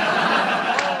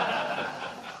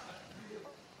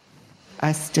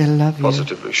 I still love you.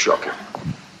 Positively shocking.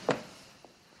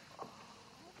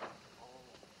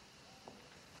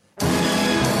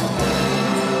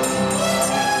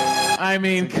 I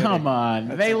mean, come on.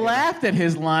 They laughed at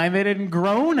his line. They didn't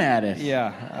groan at it.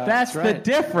 Yeah. That's right. the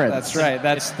difference. That's right.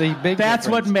 That's the big That's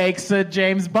difference. what makes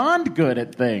James Bond good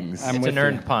at things. It's an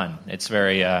earned pun. It's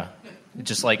very,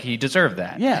 just like he deserved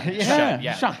that.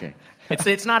 Yeah. Shocking.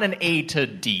 It's not an A to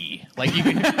D. Like you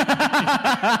can,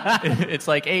 it's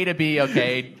like A to B.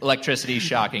 Okay, electricity,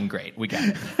 shocking, great. We got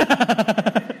it.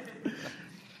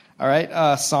 All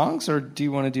right, songs, or do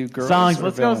you want to do girls? Songs. or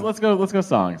Let's villain? go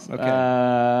songs.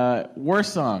 Okay.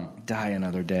 Worst song. Die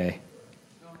Another Day.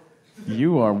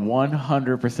 You are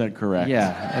 100% correct.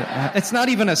 Yeah. It's not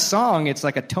even a song. It's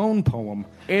like a tone poem.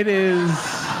 It is.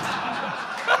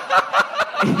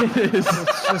 It is.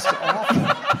 It's just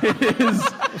awful.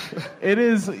 It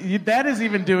is. That is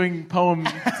even doing poem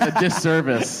a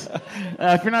disservice.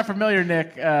 If you're not familiar,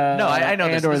 Nick. No, I know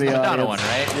this. Or This is the the Madonna audience. one,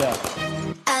 right? Yeah.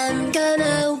 I'm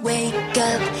gonna wake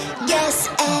up, yes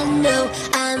and no.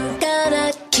 I'm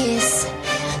gonna kiss.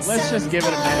 Let's just give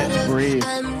it a minute to breathe.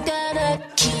 I'm gonna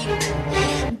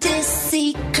keep this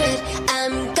secret.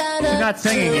 I'm gonna She's not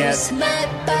singing yet. lose my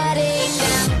body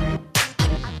now.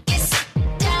 Yes,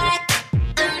 die.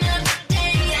 I'm not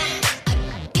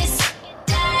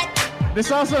This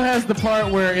also has the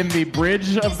part where in the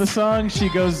bridge of the song, she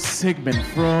goes Sigmund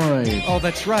Freud. Oh,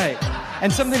 that's right.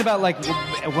 And something about like,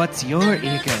 what's your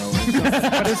ego?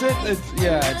 What is it?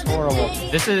 It's horrible.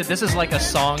 This is like a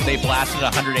song they blasted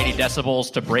 180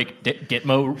 decibels to break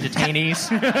Gitmo detainees.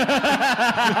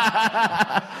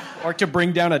 Or to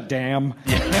bring down a dam.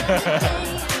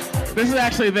 This is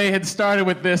actually, they had started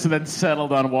with this and then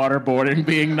settled on waterboarding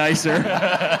being nicer.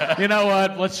 You know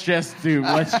what? Let's just do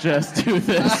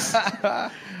this.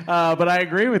 But I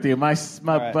agree with you. My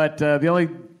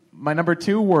number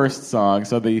 2 worst song,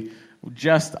 so the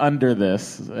just under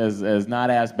this, as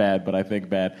not as bad, but I think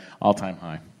bad, All Time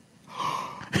High.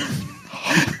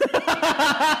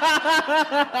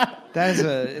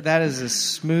 That is a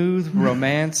smooth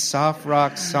romance, soft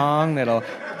rock song that'll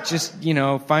just,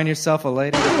 find yourself a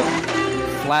lady with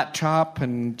a flat top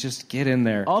and just get in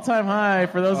there. All Time High,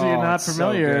 for those of you not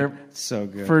familiar, so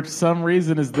good. For some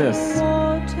reason is this.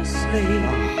 To sleep.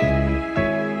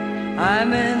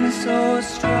 I'm in so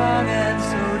strong and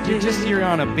so deep. You're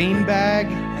on a beanbag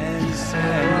and so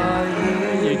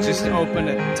you just open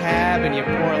a tab and you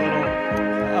pour a little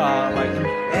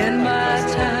in my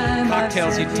time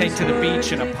cocktails you take to the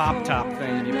beach in a pop top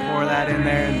thing, and you pour that in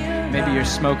there, and maybe you're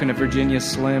smoking a Virginia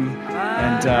Slim,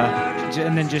 and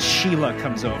then just Sheila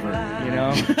comes over, and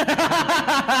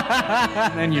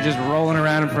then you're just rolling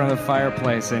around in front of the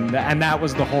fireplace, and that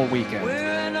was the whole weekend.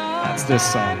 That's this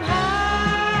song.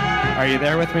 Are you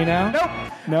there with me now? Nope.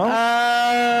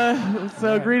 No?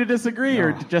 So agree to disagree,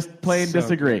 or just plain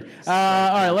disagree? All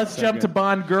right, let's jump to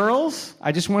Bond Girls.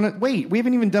 I just want to... Wait, we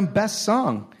haven't even done Best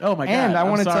Song. Oh, my God. And I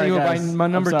want to tell you guys. my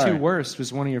number 2 worst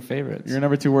was one of your favorites. Your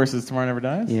number 2 worst is Tomorrow Never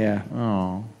Dies? Yeah.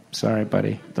 Oh. Sorry,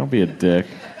 buddy. Don't be a dick.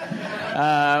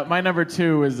 My number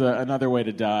 2 is Another Way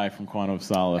to Die from Quantum of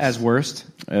Solace. As worst?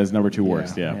 As number 2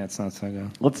 worst, yeah. Yeah, it's not so good.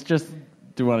 Let's just...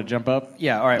 Do you want to jump up?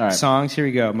 Yeah, all right. Songs, here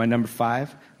we go. My number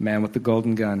 5, Man with the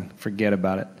Golden Gun. Forget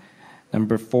about it.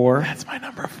 Number 4. That's my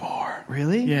number 4.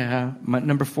 Really? Yeah. My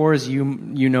number 4 is You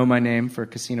Know My Name for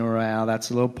Casino Royale.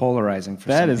 That's a little polarizing for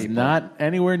some people. That is not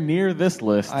anywhere near this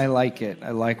list. I like it.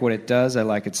 I like what it does. I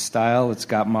like its style. It's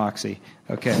got moxie.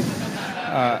 Okay.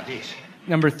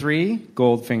 Number 3,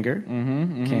 Goldfinger.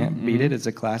 Can't beat it. It's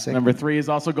a classic. Number 3 is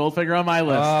also Goldfinger on my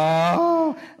list.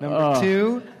 Oh. Number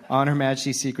 2, On Her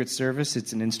Majesty's Secret Service.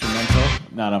 It's an instrumental.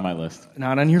 Not on my list.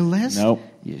 Not on your list? Nope.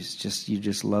 You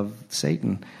just love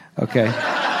Satan. Okay.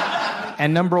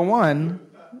 And number 1,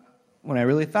 when I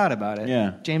really thought about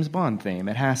it, James Bond theme.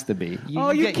 It has to be.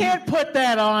 You can't put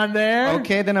that on there.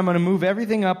 Okay, then I'm going to move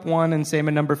everything up 1 and say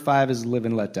my number 5 is Live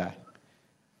and Let Die.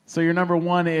 So your number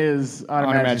 1 is On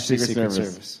Her Majesty's Secret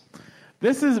Service.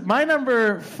 This is my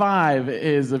number 5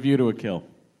 is A View to a Kill.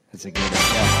 That's a good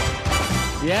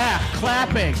one. Yeah,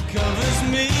 clapping. Covers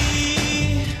me,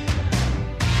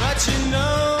 but you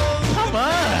know. Come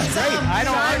on, great. I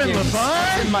don't argue.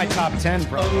 It's in my top 10,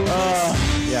 probably.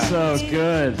 So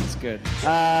good. It's good.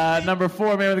 Number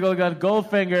 4, Man with the Golden Gun,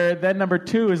 Goldfinger. Then number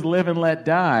 2 is Live and Let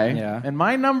Die. Yeah. And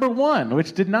my number 1,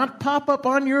 which did not pop up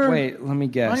on your... Wait, let me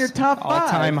guess. On your top 5. All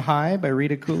Time High by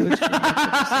Rita Coolidge.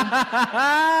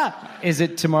 Is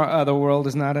it Tomorrow The World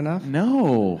Is Not Enough?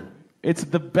 No. It's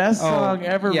the best song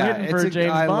ever written for a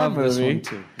James Bond movie. This one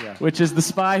too. Yeah. Which is The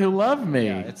Spy Who Loved Me.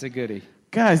 Yeah, it's a goodie.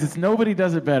 Guys, it's Nobody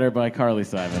Does It Better by Carly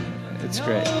Simon. It's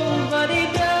great. Nobody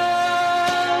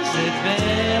does it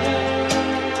better.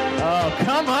 Oh,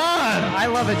 come on! I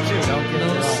love it too. Don't get me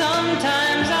wrong.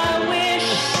 Sometimes I wish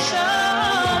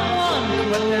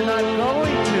someone But they're not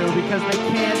going to because they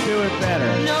can't do it better.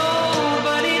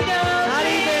 Nobody does Not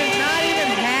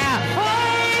even half.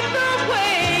 quite the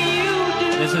way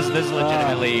you do. This is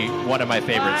legitimately one of my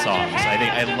favorite songs.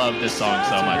 I love this song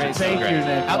so much. It's so Thank great. you,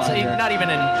 Nick. Outside, not even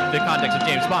in the context of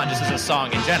James Bond, just as a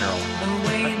song in general.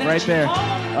 Right there.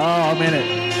 Oh, I'm in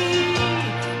it.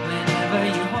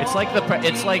 It's like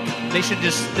this should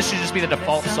just be the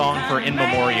default song for in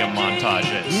memoriam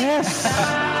montages. Yes.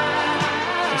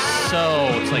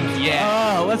 It's like,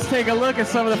 yeah. Oh, let's take a look at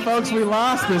some of the folks we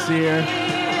lost this year.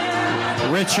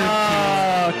 Richard.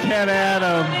 Oh, Ken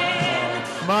Adam.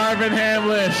 Marvin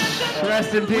Hamlish.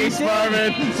 Rest in peace,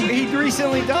 Marvin. He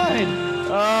recently died.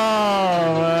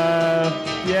 Oh,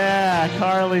 yeah,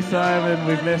 Carly Simon,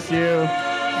 we miss you.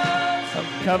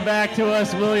 Come back to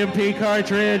us, William P.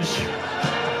 Cartridge.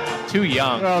 Too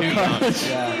young. Oh, too young.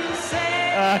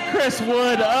 Chris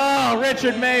Wood. Oh,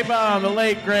 Richard Maybaum, the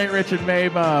late, great Richard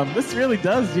Maybaum. This really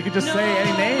does. You could just say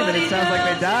any name and it sounds like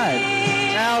they died.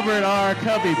 Albert R.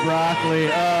 Cubby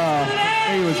Broccoli. Oh,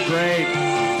 he was great.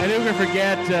 And who can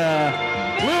forget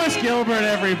Lewis Gilbert,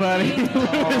 everybody.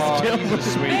 Lewis Gilbert.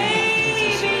 Sweet.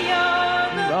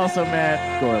 Also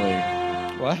Matt Gorley.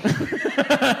 What?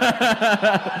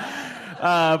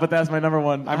 But that's my number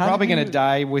one. I'm probably going to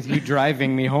die with you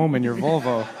driving me home in your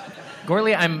Volvo.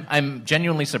 Gorley, I'm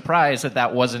genuinely surprised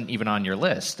that wasn't even on your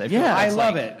list. I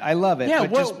love it. I love it. Yeah,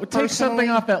 but just take something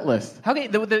off that list. How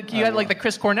can you had like the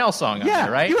Chris Cornell song on there,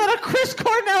 right? You had a Chris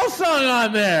Cornell song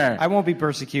on there. I won't be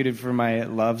persecuted for my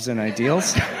loves and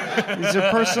ideals. These are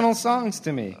personal songs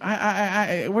to me.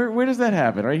 Where does that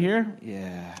happen? Right here?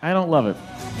 Yeah. I don't love it.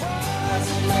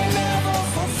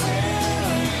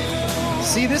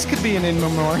 See, this could be an in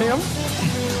memoriam.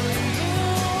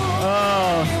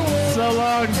 Oh, so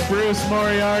long, Bruce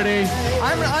Moriarty.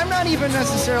 I'm not even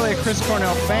necessarily a Chris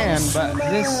Cornell fan, but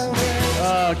this...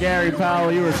 Oh, Gary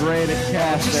Powell, you were great at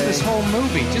casting. Just this whole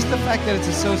movie. Just the fact that it's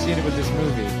associated with this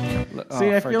movie.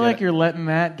 See, I feel like you're letting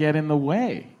that get in the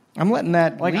way. I'm letting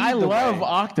that Like, lead I the love way.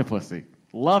 Octopussy.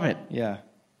 Love it. Yeah.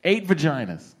 8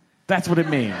 vaginas. That's what it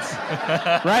means.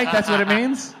 Right? That's what it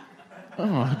means?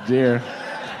 Oh, dear.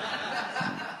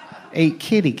 8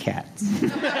 kitty cats.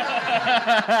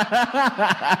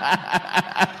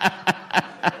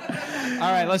 All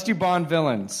right, let's do Bond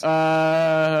villains. Go.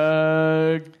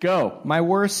 My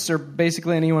worsts are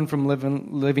basically anyone from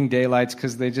Living Daylights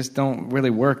because they just don't really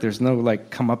work. There's no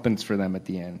like comeuppance for them at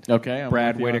the end. Okay, I'm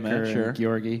Brad with you on Whitaker, that, sure. and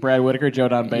Georgi. Brad Whitaker, Joe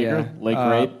Don Baker, late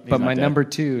great. But my number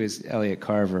 2 is Elliot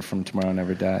Carver from Tomorrow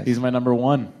Never Dies. He's my number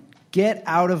 1. Get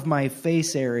out of my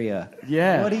face area.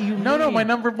 Yeah. What do you mean? No, my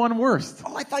number 1 worst.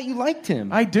 Oh, I thought you liked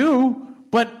him. I do.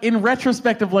 But in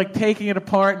retrospect of like taking it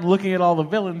apart and looking at all the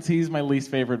villains, he's my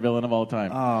least favorite villain of all time.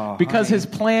 Oh, because his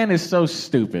plan is so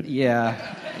stupid. Yeah.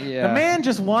 The man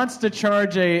just wants to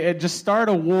just start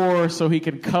a war so he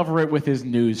can cover it with his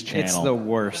news channel. It's the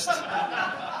worst.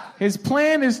 His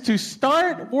plan is to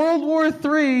start World War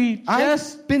III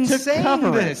I've been to saying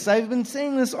cover this. I've been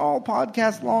saying this all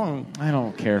podcast long. I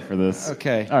don't care for this.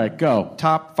 Okay. All right, go.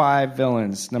 Top 5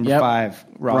 villains. Number 5,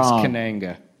 Ross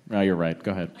Kananga. No, you're right.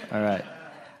 Go ahead. All right.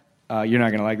 You're not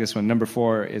going to like this one. Number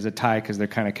 4 is a tie because they're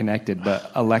kind of connected, but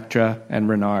Elektra and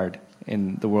Renard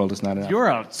in The World Is Not Enough. You're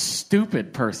a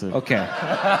stupid person. Okay.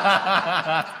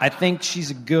 I think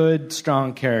she's a good,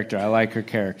 strong character. I like her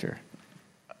character.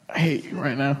 I hate you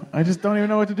right now. I just don't even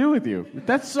know what to do with you.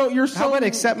 You're so... How about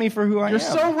accept me for who I am? You're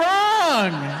so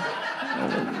wrong!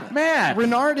 Matt!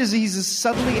 Renard he's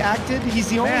subtly acted. He's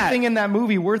the only thing in that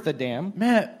movie worth a damn.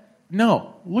 Matt,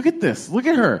 no. Look at this. Look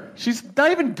at her. She's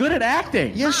not even good at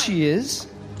acting. Yes, she is.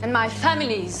 And my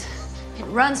family's. It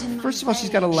runs in my First of all, she's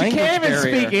got a language She can't even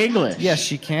barrier. speak English. Yes,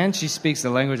 she can. She speaks the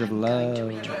language of love.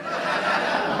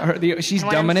 She's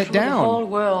When dumbing it The down. whole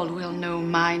world will know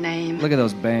my name. Look at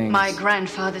those bangs. My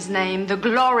grandfather's name, the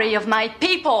glory of my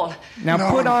people. Now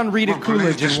put on Rita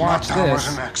Coolidge and watch this. was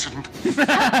an accident.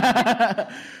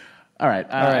 All right.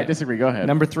 I disagree. Go ahead.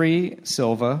 Number 3,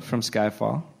 Silva from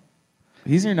Skyfall.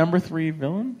 He's your number 3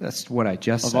 villain? That's what I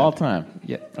just said. Of all time?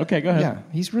 Yeah. Okay, go ahead. Yeah,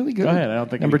 he's really good. Go ahead. I don't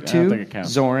think Number I 2, don't think it counts.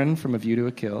 Zoran from A View to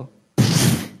a Kill.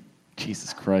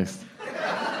 Jesus Christ.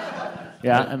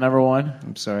 Yeah, and number 1?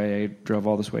 I'm sorry I drove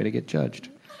all this way to get judged.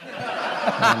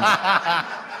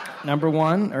 Number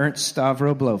 1, Ernst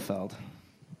Stavro Blofeld.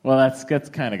 Well, that's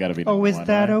kind of got to be number 1. Oh, is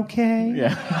that right? okay?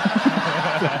 Yeah.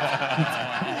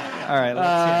 All right,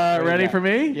 let's see. Ready for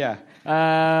me? Yeah.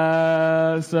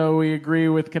 So we agree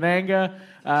with Kananga.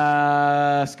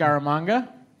 Scaramanga.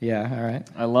 Yeah, all right.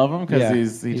 I love him because Yeah,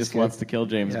 he just good. wants to kill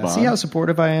James Bond. See how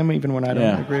supportive I am even when I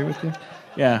don't agree with you?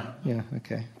 Yeah. Yeah,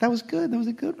 okay. That was good. That was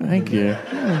a good one. Thank you.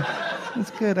 Yeah,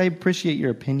 that's good. I appreciate your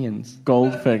opinions.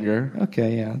 Goldfinger.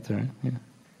 Okay, yeah, that's all right. Yeah.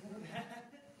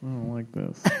 I don't like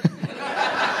this.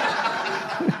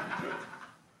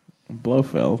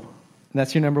 Blofeld.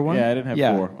 That's your number 1? Yeah, I didn't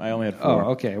have 4. I only had 4.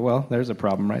 Oh, okay. Well, there's a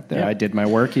problem right there. Yeah. I did my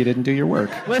work. You didn't do your work.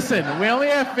 Listen, we only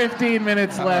have 15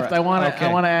 minutes left. right. I want to. Okay.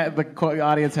 I want to. The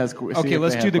audience has. Okay,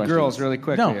 let's do the girls really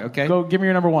quickly. No, okay. Go give me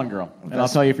your number 1 girl, and I'll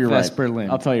tell you if you're right. Vesper Lynn.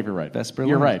 I'll tell you if you're right. Vesper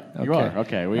You're Lynn. right. You Okay. are.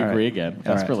 Okay, we All agree right. again.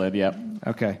 All Vesper right. Lynn. Yep.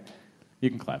 Okay. You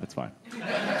can clap. It's fine.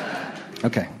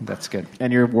 Okay, that's good.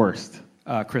 And your worst.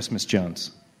 Christmas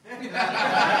Jones.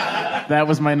 That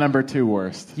was my number 2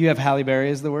 worst. You have Halle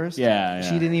Berry as the worst? Yeah.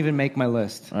 She didn't even make my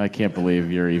list. I can't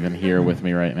believe you're even here with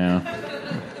me right now.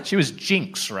 She was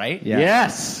Jinx, right? Yeah.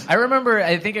 Yes. I remember,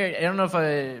 I don't know if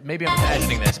maybe I'm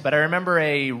imagining this, but I remember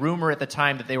a rumor at the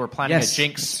time that they were planning Yes, a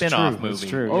Jinx it's spin-off true, it's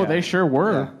movie. true. Oh, Yeah. they sure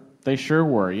were. Yeah. They sure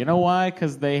were. You know why?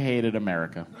 Because they hated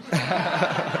America.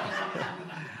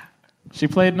 She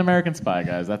played an American Spy,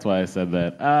 guys. That's why I said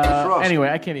that. Anyway,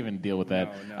 I can't even deal with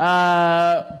that.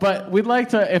 No. But we'd like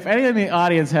to, if any in the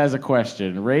audience has a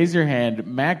question, raise your hand.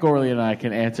 Matt Gorley and I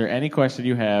can answer any question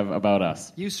you have about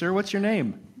us. You, sir, what's your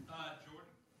name?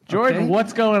 Jordan, Okay.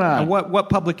 what's going on? What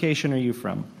publication are you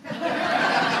from?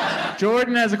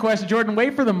 Jordan has a question. Jordan,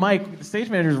 wait for the mic. The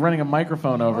stage manager is running a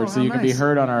microphone over so you can be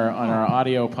heard on our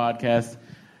audio podcast.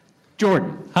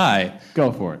 Jordan. Hi.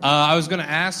 Go for it. I was going to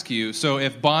ask you, so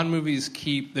if Bond movies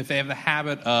if they have the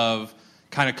habit of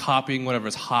kind of copying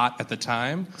whatever's hot at the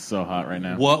time. So hot right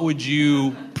now. What would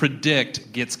you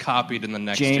predict gets copied in the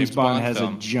next James Bond has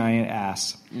film? a giant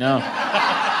ass. No.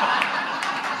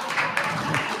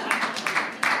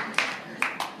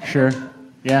 Sure.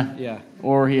 Yeah. Yeah.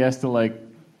 Or he has to, like,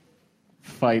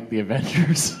 fight the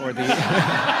Avengers. Or the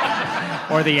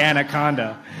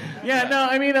Anaconda. Yeah, no,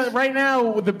 I mean, right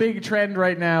now, the big trend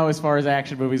right now as far as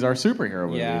action movies are superhero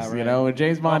movies. Yeah, right. You know, and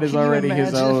James Bond is can you already his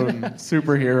imagine? own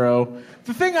superhero.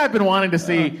 The thing I've been wanting to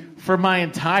see for my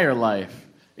entire life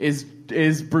is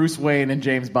Bruce Wayne and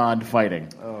James Bond fighting.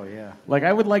 Oh, yeah. Like,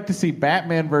 I would like to see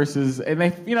Batman versus, and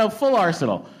they, full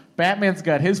arsenal. Batman's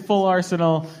got his full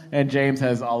arsenal, and James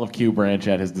has all of Q Branch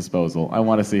at his disposal. I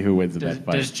want to see who wins in that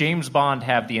fight. Does James Bond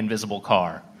have the invisible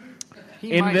car?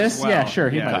 In this? Yeah, sure,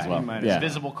 he might as well. Yeah.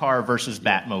 Invisible car versus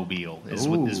Batmobile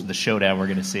is the showdown we're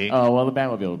going to see. Oh, well, the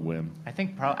Batmobile would win. I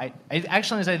think I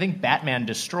think Batman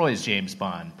destroys James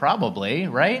Bond. Probably,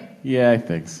 right? Yeah, I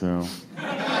think so.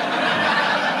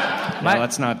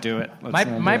 Let's not do it.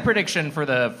 My prediction for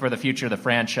the future of the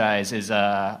franchise is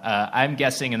I'm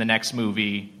guessing in the next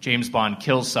movie James Bond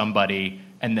kills somebody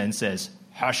and then says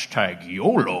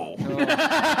 #YOLO.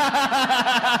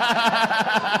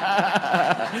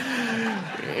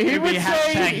 He would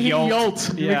say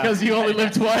yolt because you only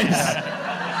live twice.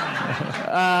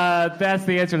 That's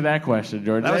the answer to that question,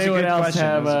 Jordan. That was a Anyone good else question.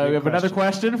 have? That was a We good have another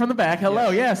question. question from the back. Hello,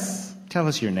 yes. Tell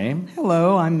us your name.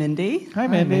 Hello, I'm Mindy. Hi,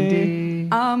 Mindy.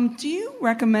 Do you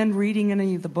recommend reading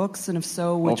any of the books? And if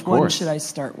so, which one should I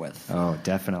start with? Oh,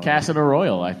 definitely. Casino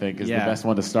Royale, I think, is the best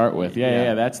one to start with.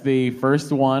 Yeah. That's the first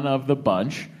one of the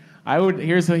bunch.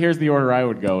 Here's the order I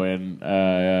would go in.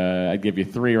 I'd give you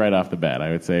 3 right off the bat.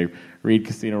 I would say read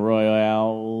Casino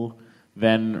Royale,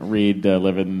 then read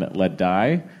Live and Let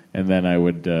Die, and then I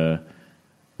would go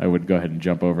ahead and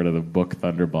jump over to the book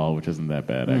Thunderball, which isn't that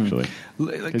bad, actually.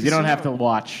 Because you don't have to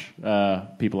watch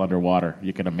people underwater.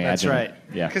 You can imagine. That's right.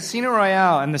 Yeah. Casino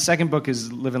Royale, and the second book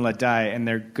is Live and Let Die, and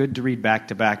they're good to read back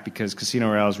to back because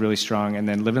Casino Royale is really strong, and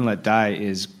then Live and Let Die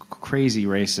is crazy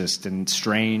racist and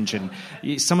strange, and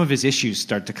some of his issues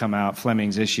start to come out,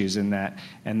 Fleming's issues in that,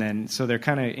 and then so they're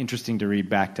kind of interesting to read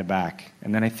back to back.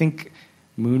 And then I think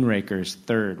Moonraker's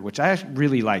third, which I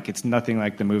really like. It's nothing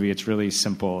like the movie. It's really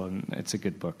simple, and it's a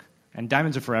good book. And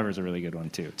Diamonds Are Forever is a really good one,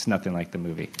 too. It's nothing like the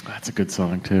movie. That's a good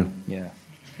song, too. Yeah.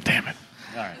 Damn it.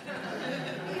 All right.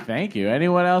 Thank you.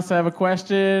 Anyone else have a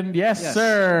question? Yes,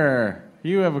 sir.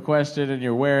 You have a question, and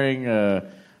you're wearing a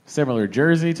similar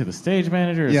jersey to the stage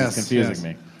manager? Is this confusing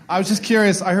me? I was just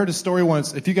curious. I heard a story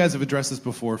once, if you guys have addressed this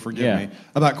before, forgive me,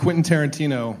 about Quentin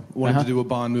Tarantino wanting to do a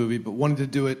Bond movie, but wanted to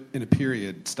do it in a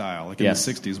period style, like in the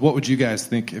 60s. What would you guys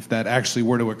think if that actually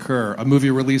were to occur? A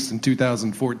movie released in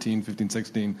 2014, 15,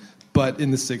 16, but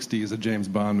in the 60s, a James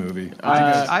Bond movie.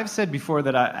 I've said before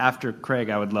that after Craig,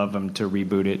 I would love him to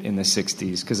reboot it in the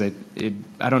 60s, because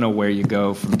I don't know where you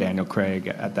go from Daniel Craig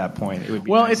at that point. It would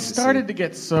be nice it started to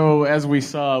get so, as we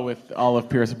saw with all of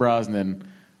Pierce Brosnan,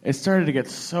 it started to get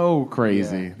so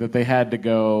crazy that they had to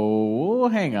go,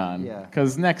 hang on,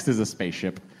 because next is a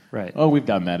spaceship. Right. Oh, we've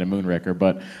done that in Moonraker,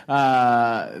 but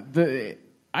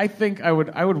I think I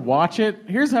would watch it.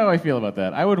 Here's how I feel about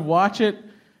that. I would watch it,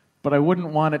 but I wouldn't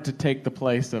want it to take the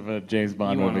place of a James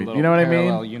Bond movie. You know what I mean?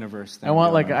 Parallel universe thing I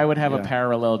want going on. I would have a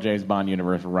parallel James Bond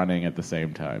universe running at the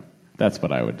same time. That's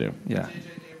what I would do. Yeah.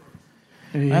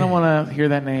 I don't want to hear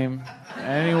that name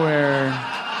anywhere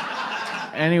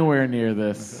near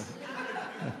this.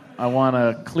 I want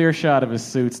a clear shot of his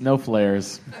suits, no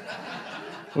flares.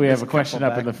 We have a question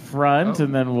up in the front,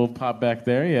 and then we'll pop back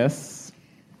there. Yes.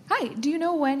 Hi, do you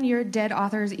know when your Dead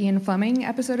Authors Ian Fleming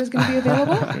episode is going to be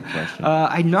available? Good question.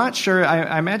 I'm not sure.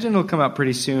 I imagine it'll come out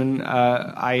pretty soon.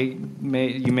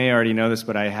 You may already know this,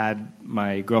 but I had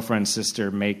my girlfriend's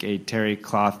sister make a terry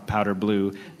cloth powder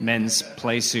blue men's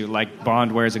play suit like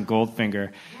Bond wears in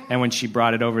Goldfinger. And when she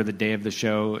brought it over the day of the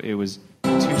show, it was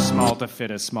too small to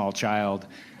fit a small child.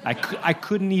 I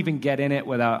couldn't even get in it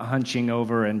without hunching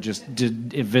over and just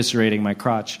eviscerating my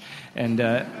crotch. And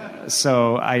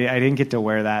so I didn't get to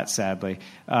wear that, sadly.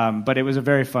 But it was a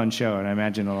very fun show, and I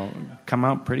imagine it'll come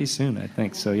out pretty soon, I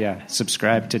think. So, yeah,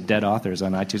 subscribe to Dead Authors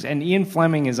on iTunes. And Ian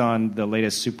Fleming is on the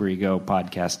latest Super Ego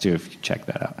podcast, too, if you check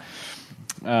that out.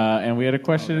 And we had a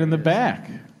question in the back.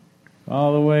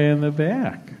 All the way in the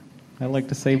back. I like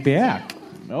to say back.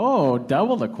 Oh,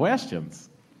 double the questions.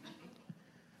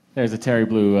 There's a terry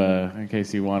blue, in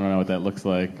case you want to know what that looks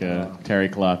like. Terry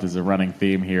cloth is a running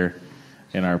theme here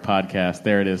in our podcast.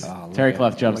 There it is. Terry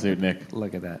cloth jumpsuit, Nick.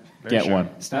 Look at that. Get one.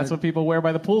 That's what people wear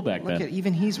by the pool back then. Look at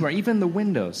even he's wearing. Even the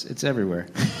windows. It's everywhere.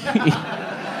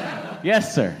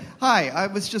 Yes, sir. Hi, I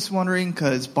was just wondering,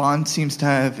 because Bond seems to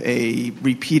have a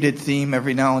repeated theme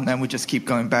every now and then. We just keep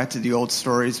going back to the old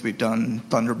stories. We've done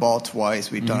Thunderball twice.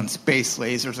 We've done Space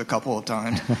Lasers a couple of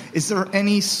times. Is there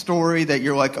any story that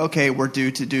you're like, okay, we're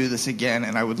due to do this again,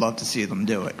 and I would love to see them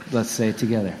do it? Let's say it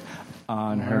together.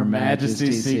 On Her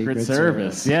Majesty's Secret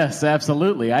Service. Yes,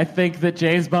 absolutely. I think that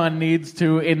James Bond needs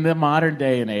to, in the modern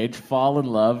day and age, fall in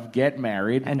love, get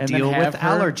married, and then deal have with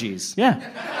her... allergies.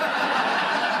 Yeah.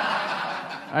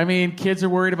 I mean, kids are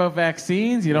worried about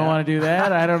vaccines. You don't want to do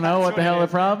that. I don't know what the hell the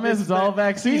problem is. It's all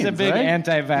vaccines. He's a big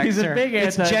anti-vaxxer. He's a big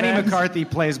anti-vaxxer. It's Jenny McCarthy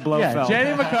plays Blofeld. Yeah,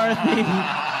 Jenny McCarthy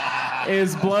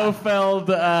is Blofeld.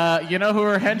 You know who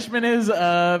her henchman is?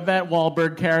 That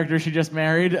Wahlberg character she just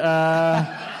married.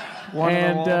 I'd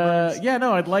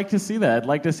like to see that. I'd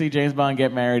like to see James Bond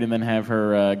get married and then have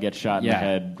her get shot in the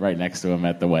head right next to him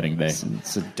at the wedding day.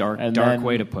 It's a dark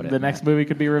way to put it. The next movie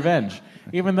could be Revenge.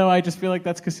 Even though I just feel like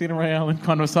that's Casino Royale and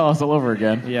Quantum of Solace all over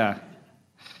again. Yeah.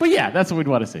 But yeah, that's what we'd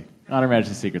want to see on Her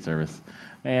Majesty's Secret Service.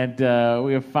 And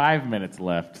we have 5 minutes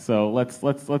left, so let's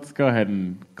go ahead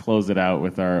and close it out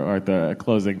with the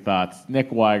closing thoughts. Nick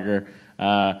Weiger,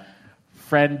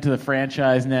 friend to the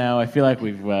franchise now. I feel like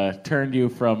we've turned you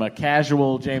from a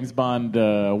casual James Bond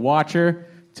watcher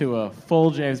to a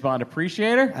full James Bond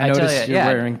appreciator. I noticed you're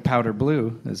wearing powder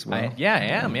blue as well. I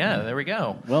am. Yeah, there we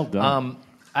go. Well done.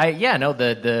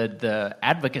 The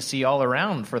advocacy all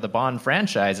around for the Bond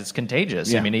franchise, it's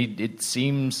contagious. Yeah. I mean, it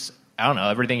seems, I don't know,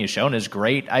 everything you've shown is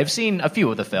great. I've seen a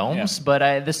few of the films,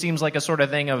 but this seems like a sort of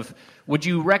thing of, would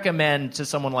you recommend to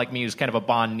someone like me who's kind of a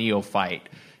Bond neophyte,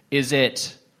 is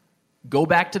it go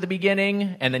back to the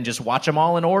beginning and then just watch them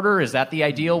all in order? Is that the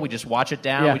ideal? We just watch it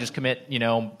down? Yeah. We just commit,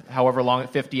 however long,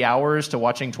 50 hours to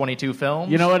watching 22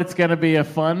 films? You know what? It's going to be a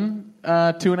fun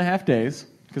 2.5 days.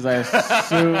 Because I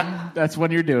assume that's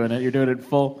when you're doing it. You're doing it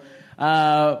full.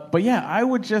 But yeah, I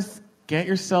would just get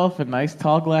yourself a nice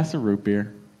tall glass of root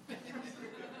beer.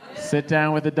 Sit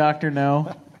down with a Dr.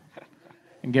 No.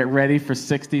 And get ready for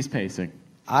 60s pacing.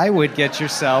 I would get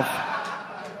yourself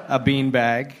a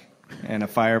beanbag and a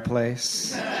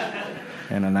fireplace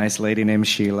and a nice lady named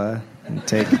Sheila and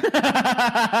take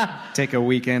a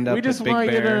weekend up at Big Bear. We just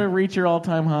want you to reach your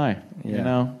all-time high, you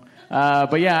know?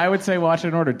 But yeah, I would say watch it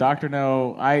in order. Dr.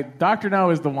 No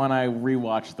is the one I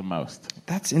rewatch the most.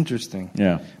 That's interesting.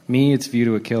 Yeah. Me, it's View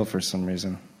to a Kill for some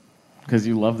reason. Because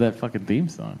you love that fucking theme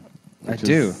song. I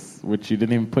do. Which you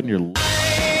didn't even put in your...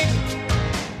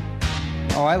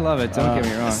 Oh, I love it. Don't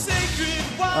get me wrong.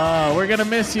 We're going to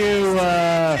miss you,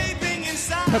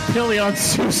 Papillon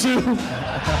Susu.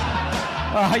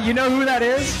 You know who that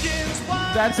is?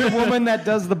 That's the woman that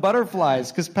does the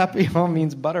butterflies, because Papillon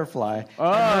means butterfly.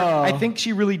 Oh. I think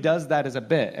she really does that as a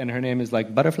bit, and her name is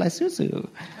like Butterfly Susu.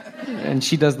 And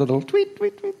she does the little tweet,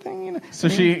 tweet, tweet thing. You know? So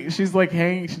she's like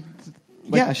hanging...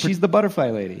 she's the butterfly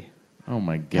lady. Oh,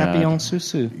 my God. Papillon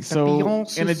Susu. So, Papillon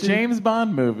in a James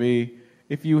Bond movie,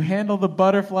 if you handle the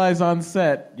butterflies on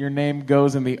set, your name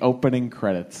goes in the opening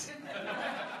credits.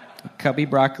 Cubby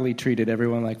Broccoli treated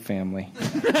everyone like family.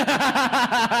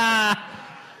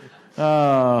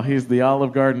 Oh, he's the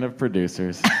Olive Garden of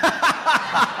producers.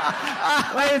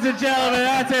 Ladies and gentlemen,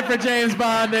 that's it for James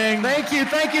Bonding. Thank you,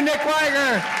 Nick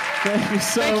Weiger. Thank you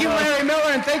so much. Thank you, Larry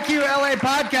Miller, and thank you, LA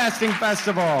Podcasting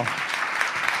Festival.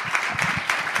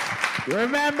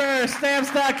 Remember,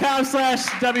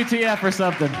 stamps.com/WTF or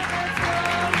something.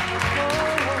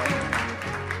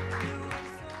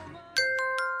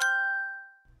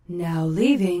 Now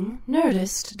leaving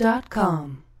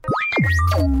Nerdist.com.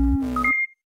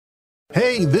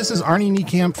 Hey, this is Arnie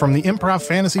Niekamp from the Improv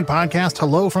Fantasy Podcast,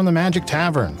 Hello from the Magic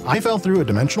Tavern. I fell through a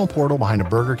dimensional portal behind a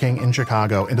Burger King in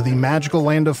Chicago into the magical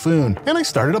land of Foon, and I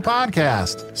started a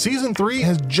podcast. Season 3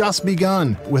 has just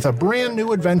begun with a brand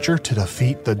new adventure to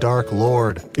defeat the Dark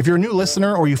Lord. If you're a new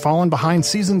listener or you've fallen behind,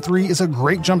 Season 3 is a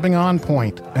great jumping on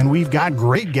point, and we've got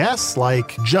great guests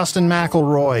like Justin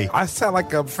McElroy. I sound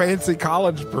like a fancy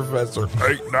college professor.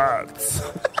 Take nuts.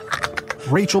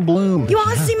 Rachel Bloom. You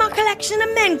want to see my collection of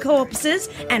men corpses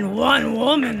and one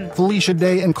woman? Felicia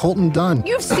Day and Colton Dunn.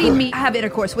 You've seen me have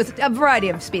intercourse with a variety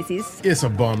of species. It's a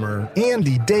bummer.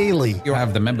 Andy Daly. You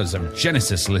have the members of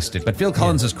Genesis listed, but Phil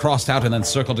Collins is crossed out and then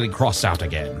circled and crossed out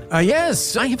again.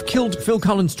 Yes, I have killed Phil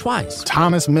Collins twice.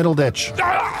 Thomas Middleditch.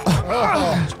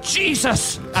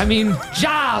 Jesus! I mean,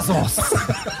 Jesus!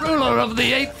 Ruler of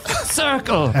the Eighth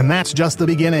Circle. And that's just the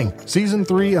beginning. Season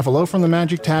 3 of Hello from the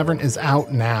Magic Tavern is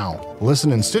out now.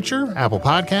 Listen in Stitcher, Apple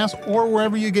Podcasts, or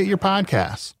wherever you get your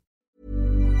podcasts.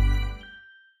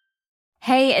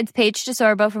 Hey, it's Paige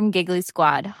DeSorbo from Giggly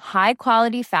Squad. High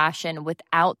quality fashion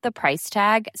without the price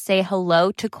tag. Say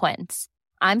hello to Quince.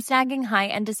 I'm snagging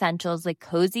high-end essentials like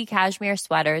cozy cashmere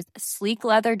sweaters, sleek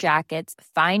leather jackets,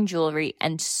 fine jewelry,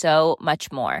 and so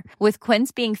much more. With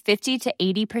Quince being 50 to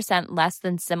 80% less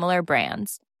than similar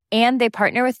brands. And they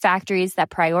partner with factories that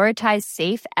prioritize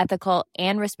safe, ethical,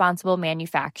 and responsible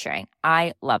manufacturing.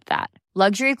 I love that.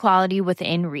 Luxury quality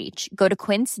within reach. Go to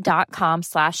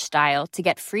quince.com/style to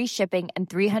get free shipping and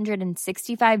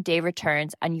 365-day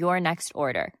returns on your next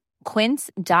order.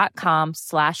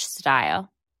 Quince.com/style.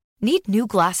 Need new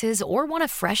glasses or want a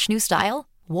fresh new style?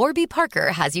 Warby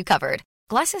Parker has you covered.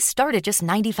 Glasses start at just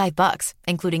 $95,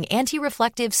 including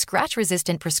anti-reflective,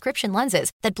 scratch-resistant prescription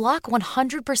lenses that block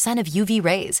 100% of UV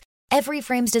rays. Every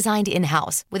frame's designed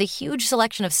in-house with a huge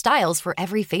selection of styles for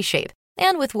every face shape.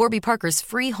 And with Warby Parker's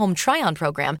free home try-on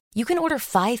program, you can order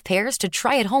 5 pairs to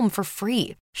try at home for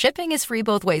free. Shipping is free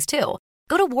both ways, too.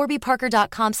 Go to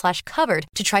warbyparker.com/covered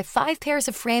to try 5 pairs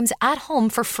of frames at home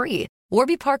for free.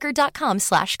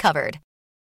 warbyparker.com/covered.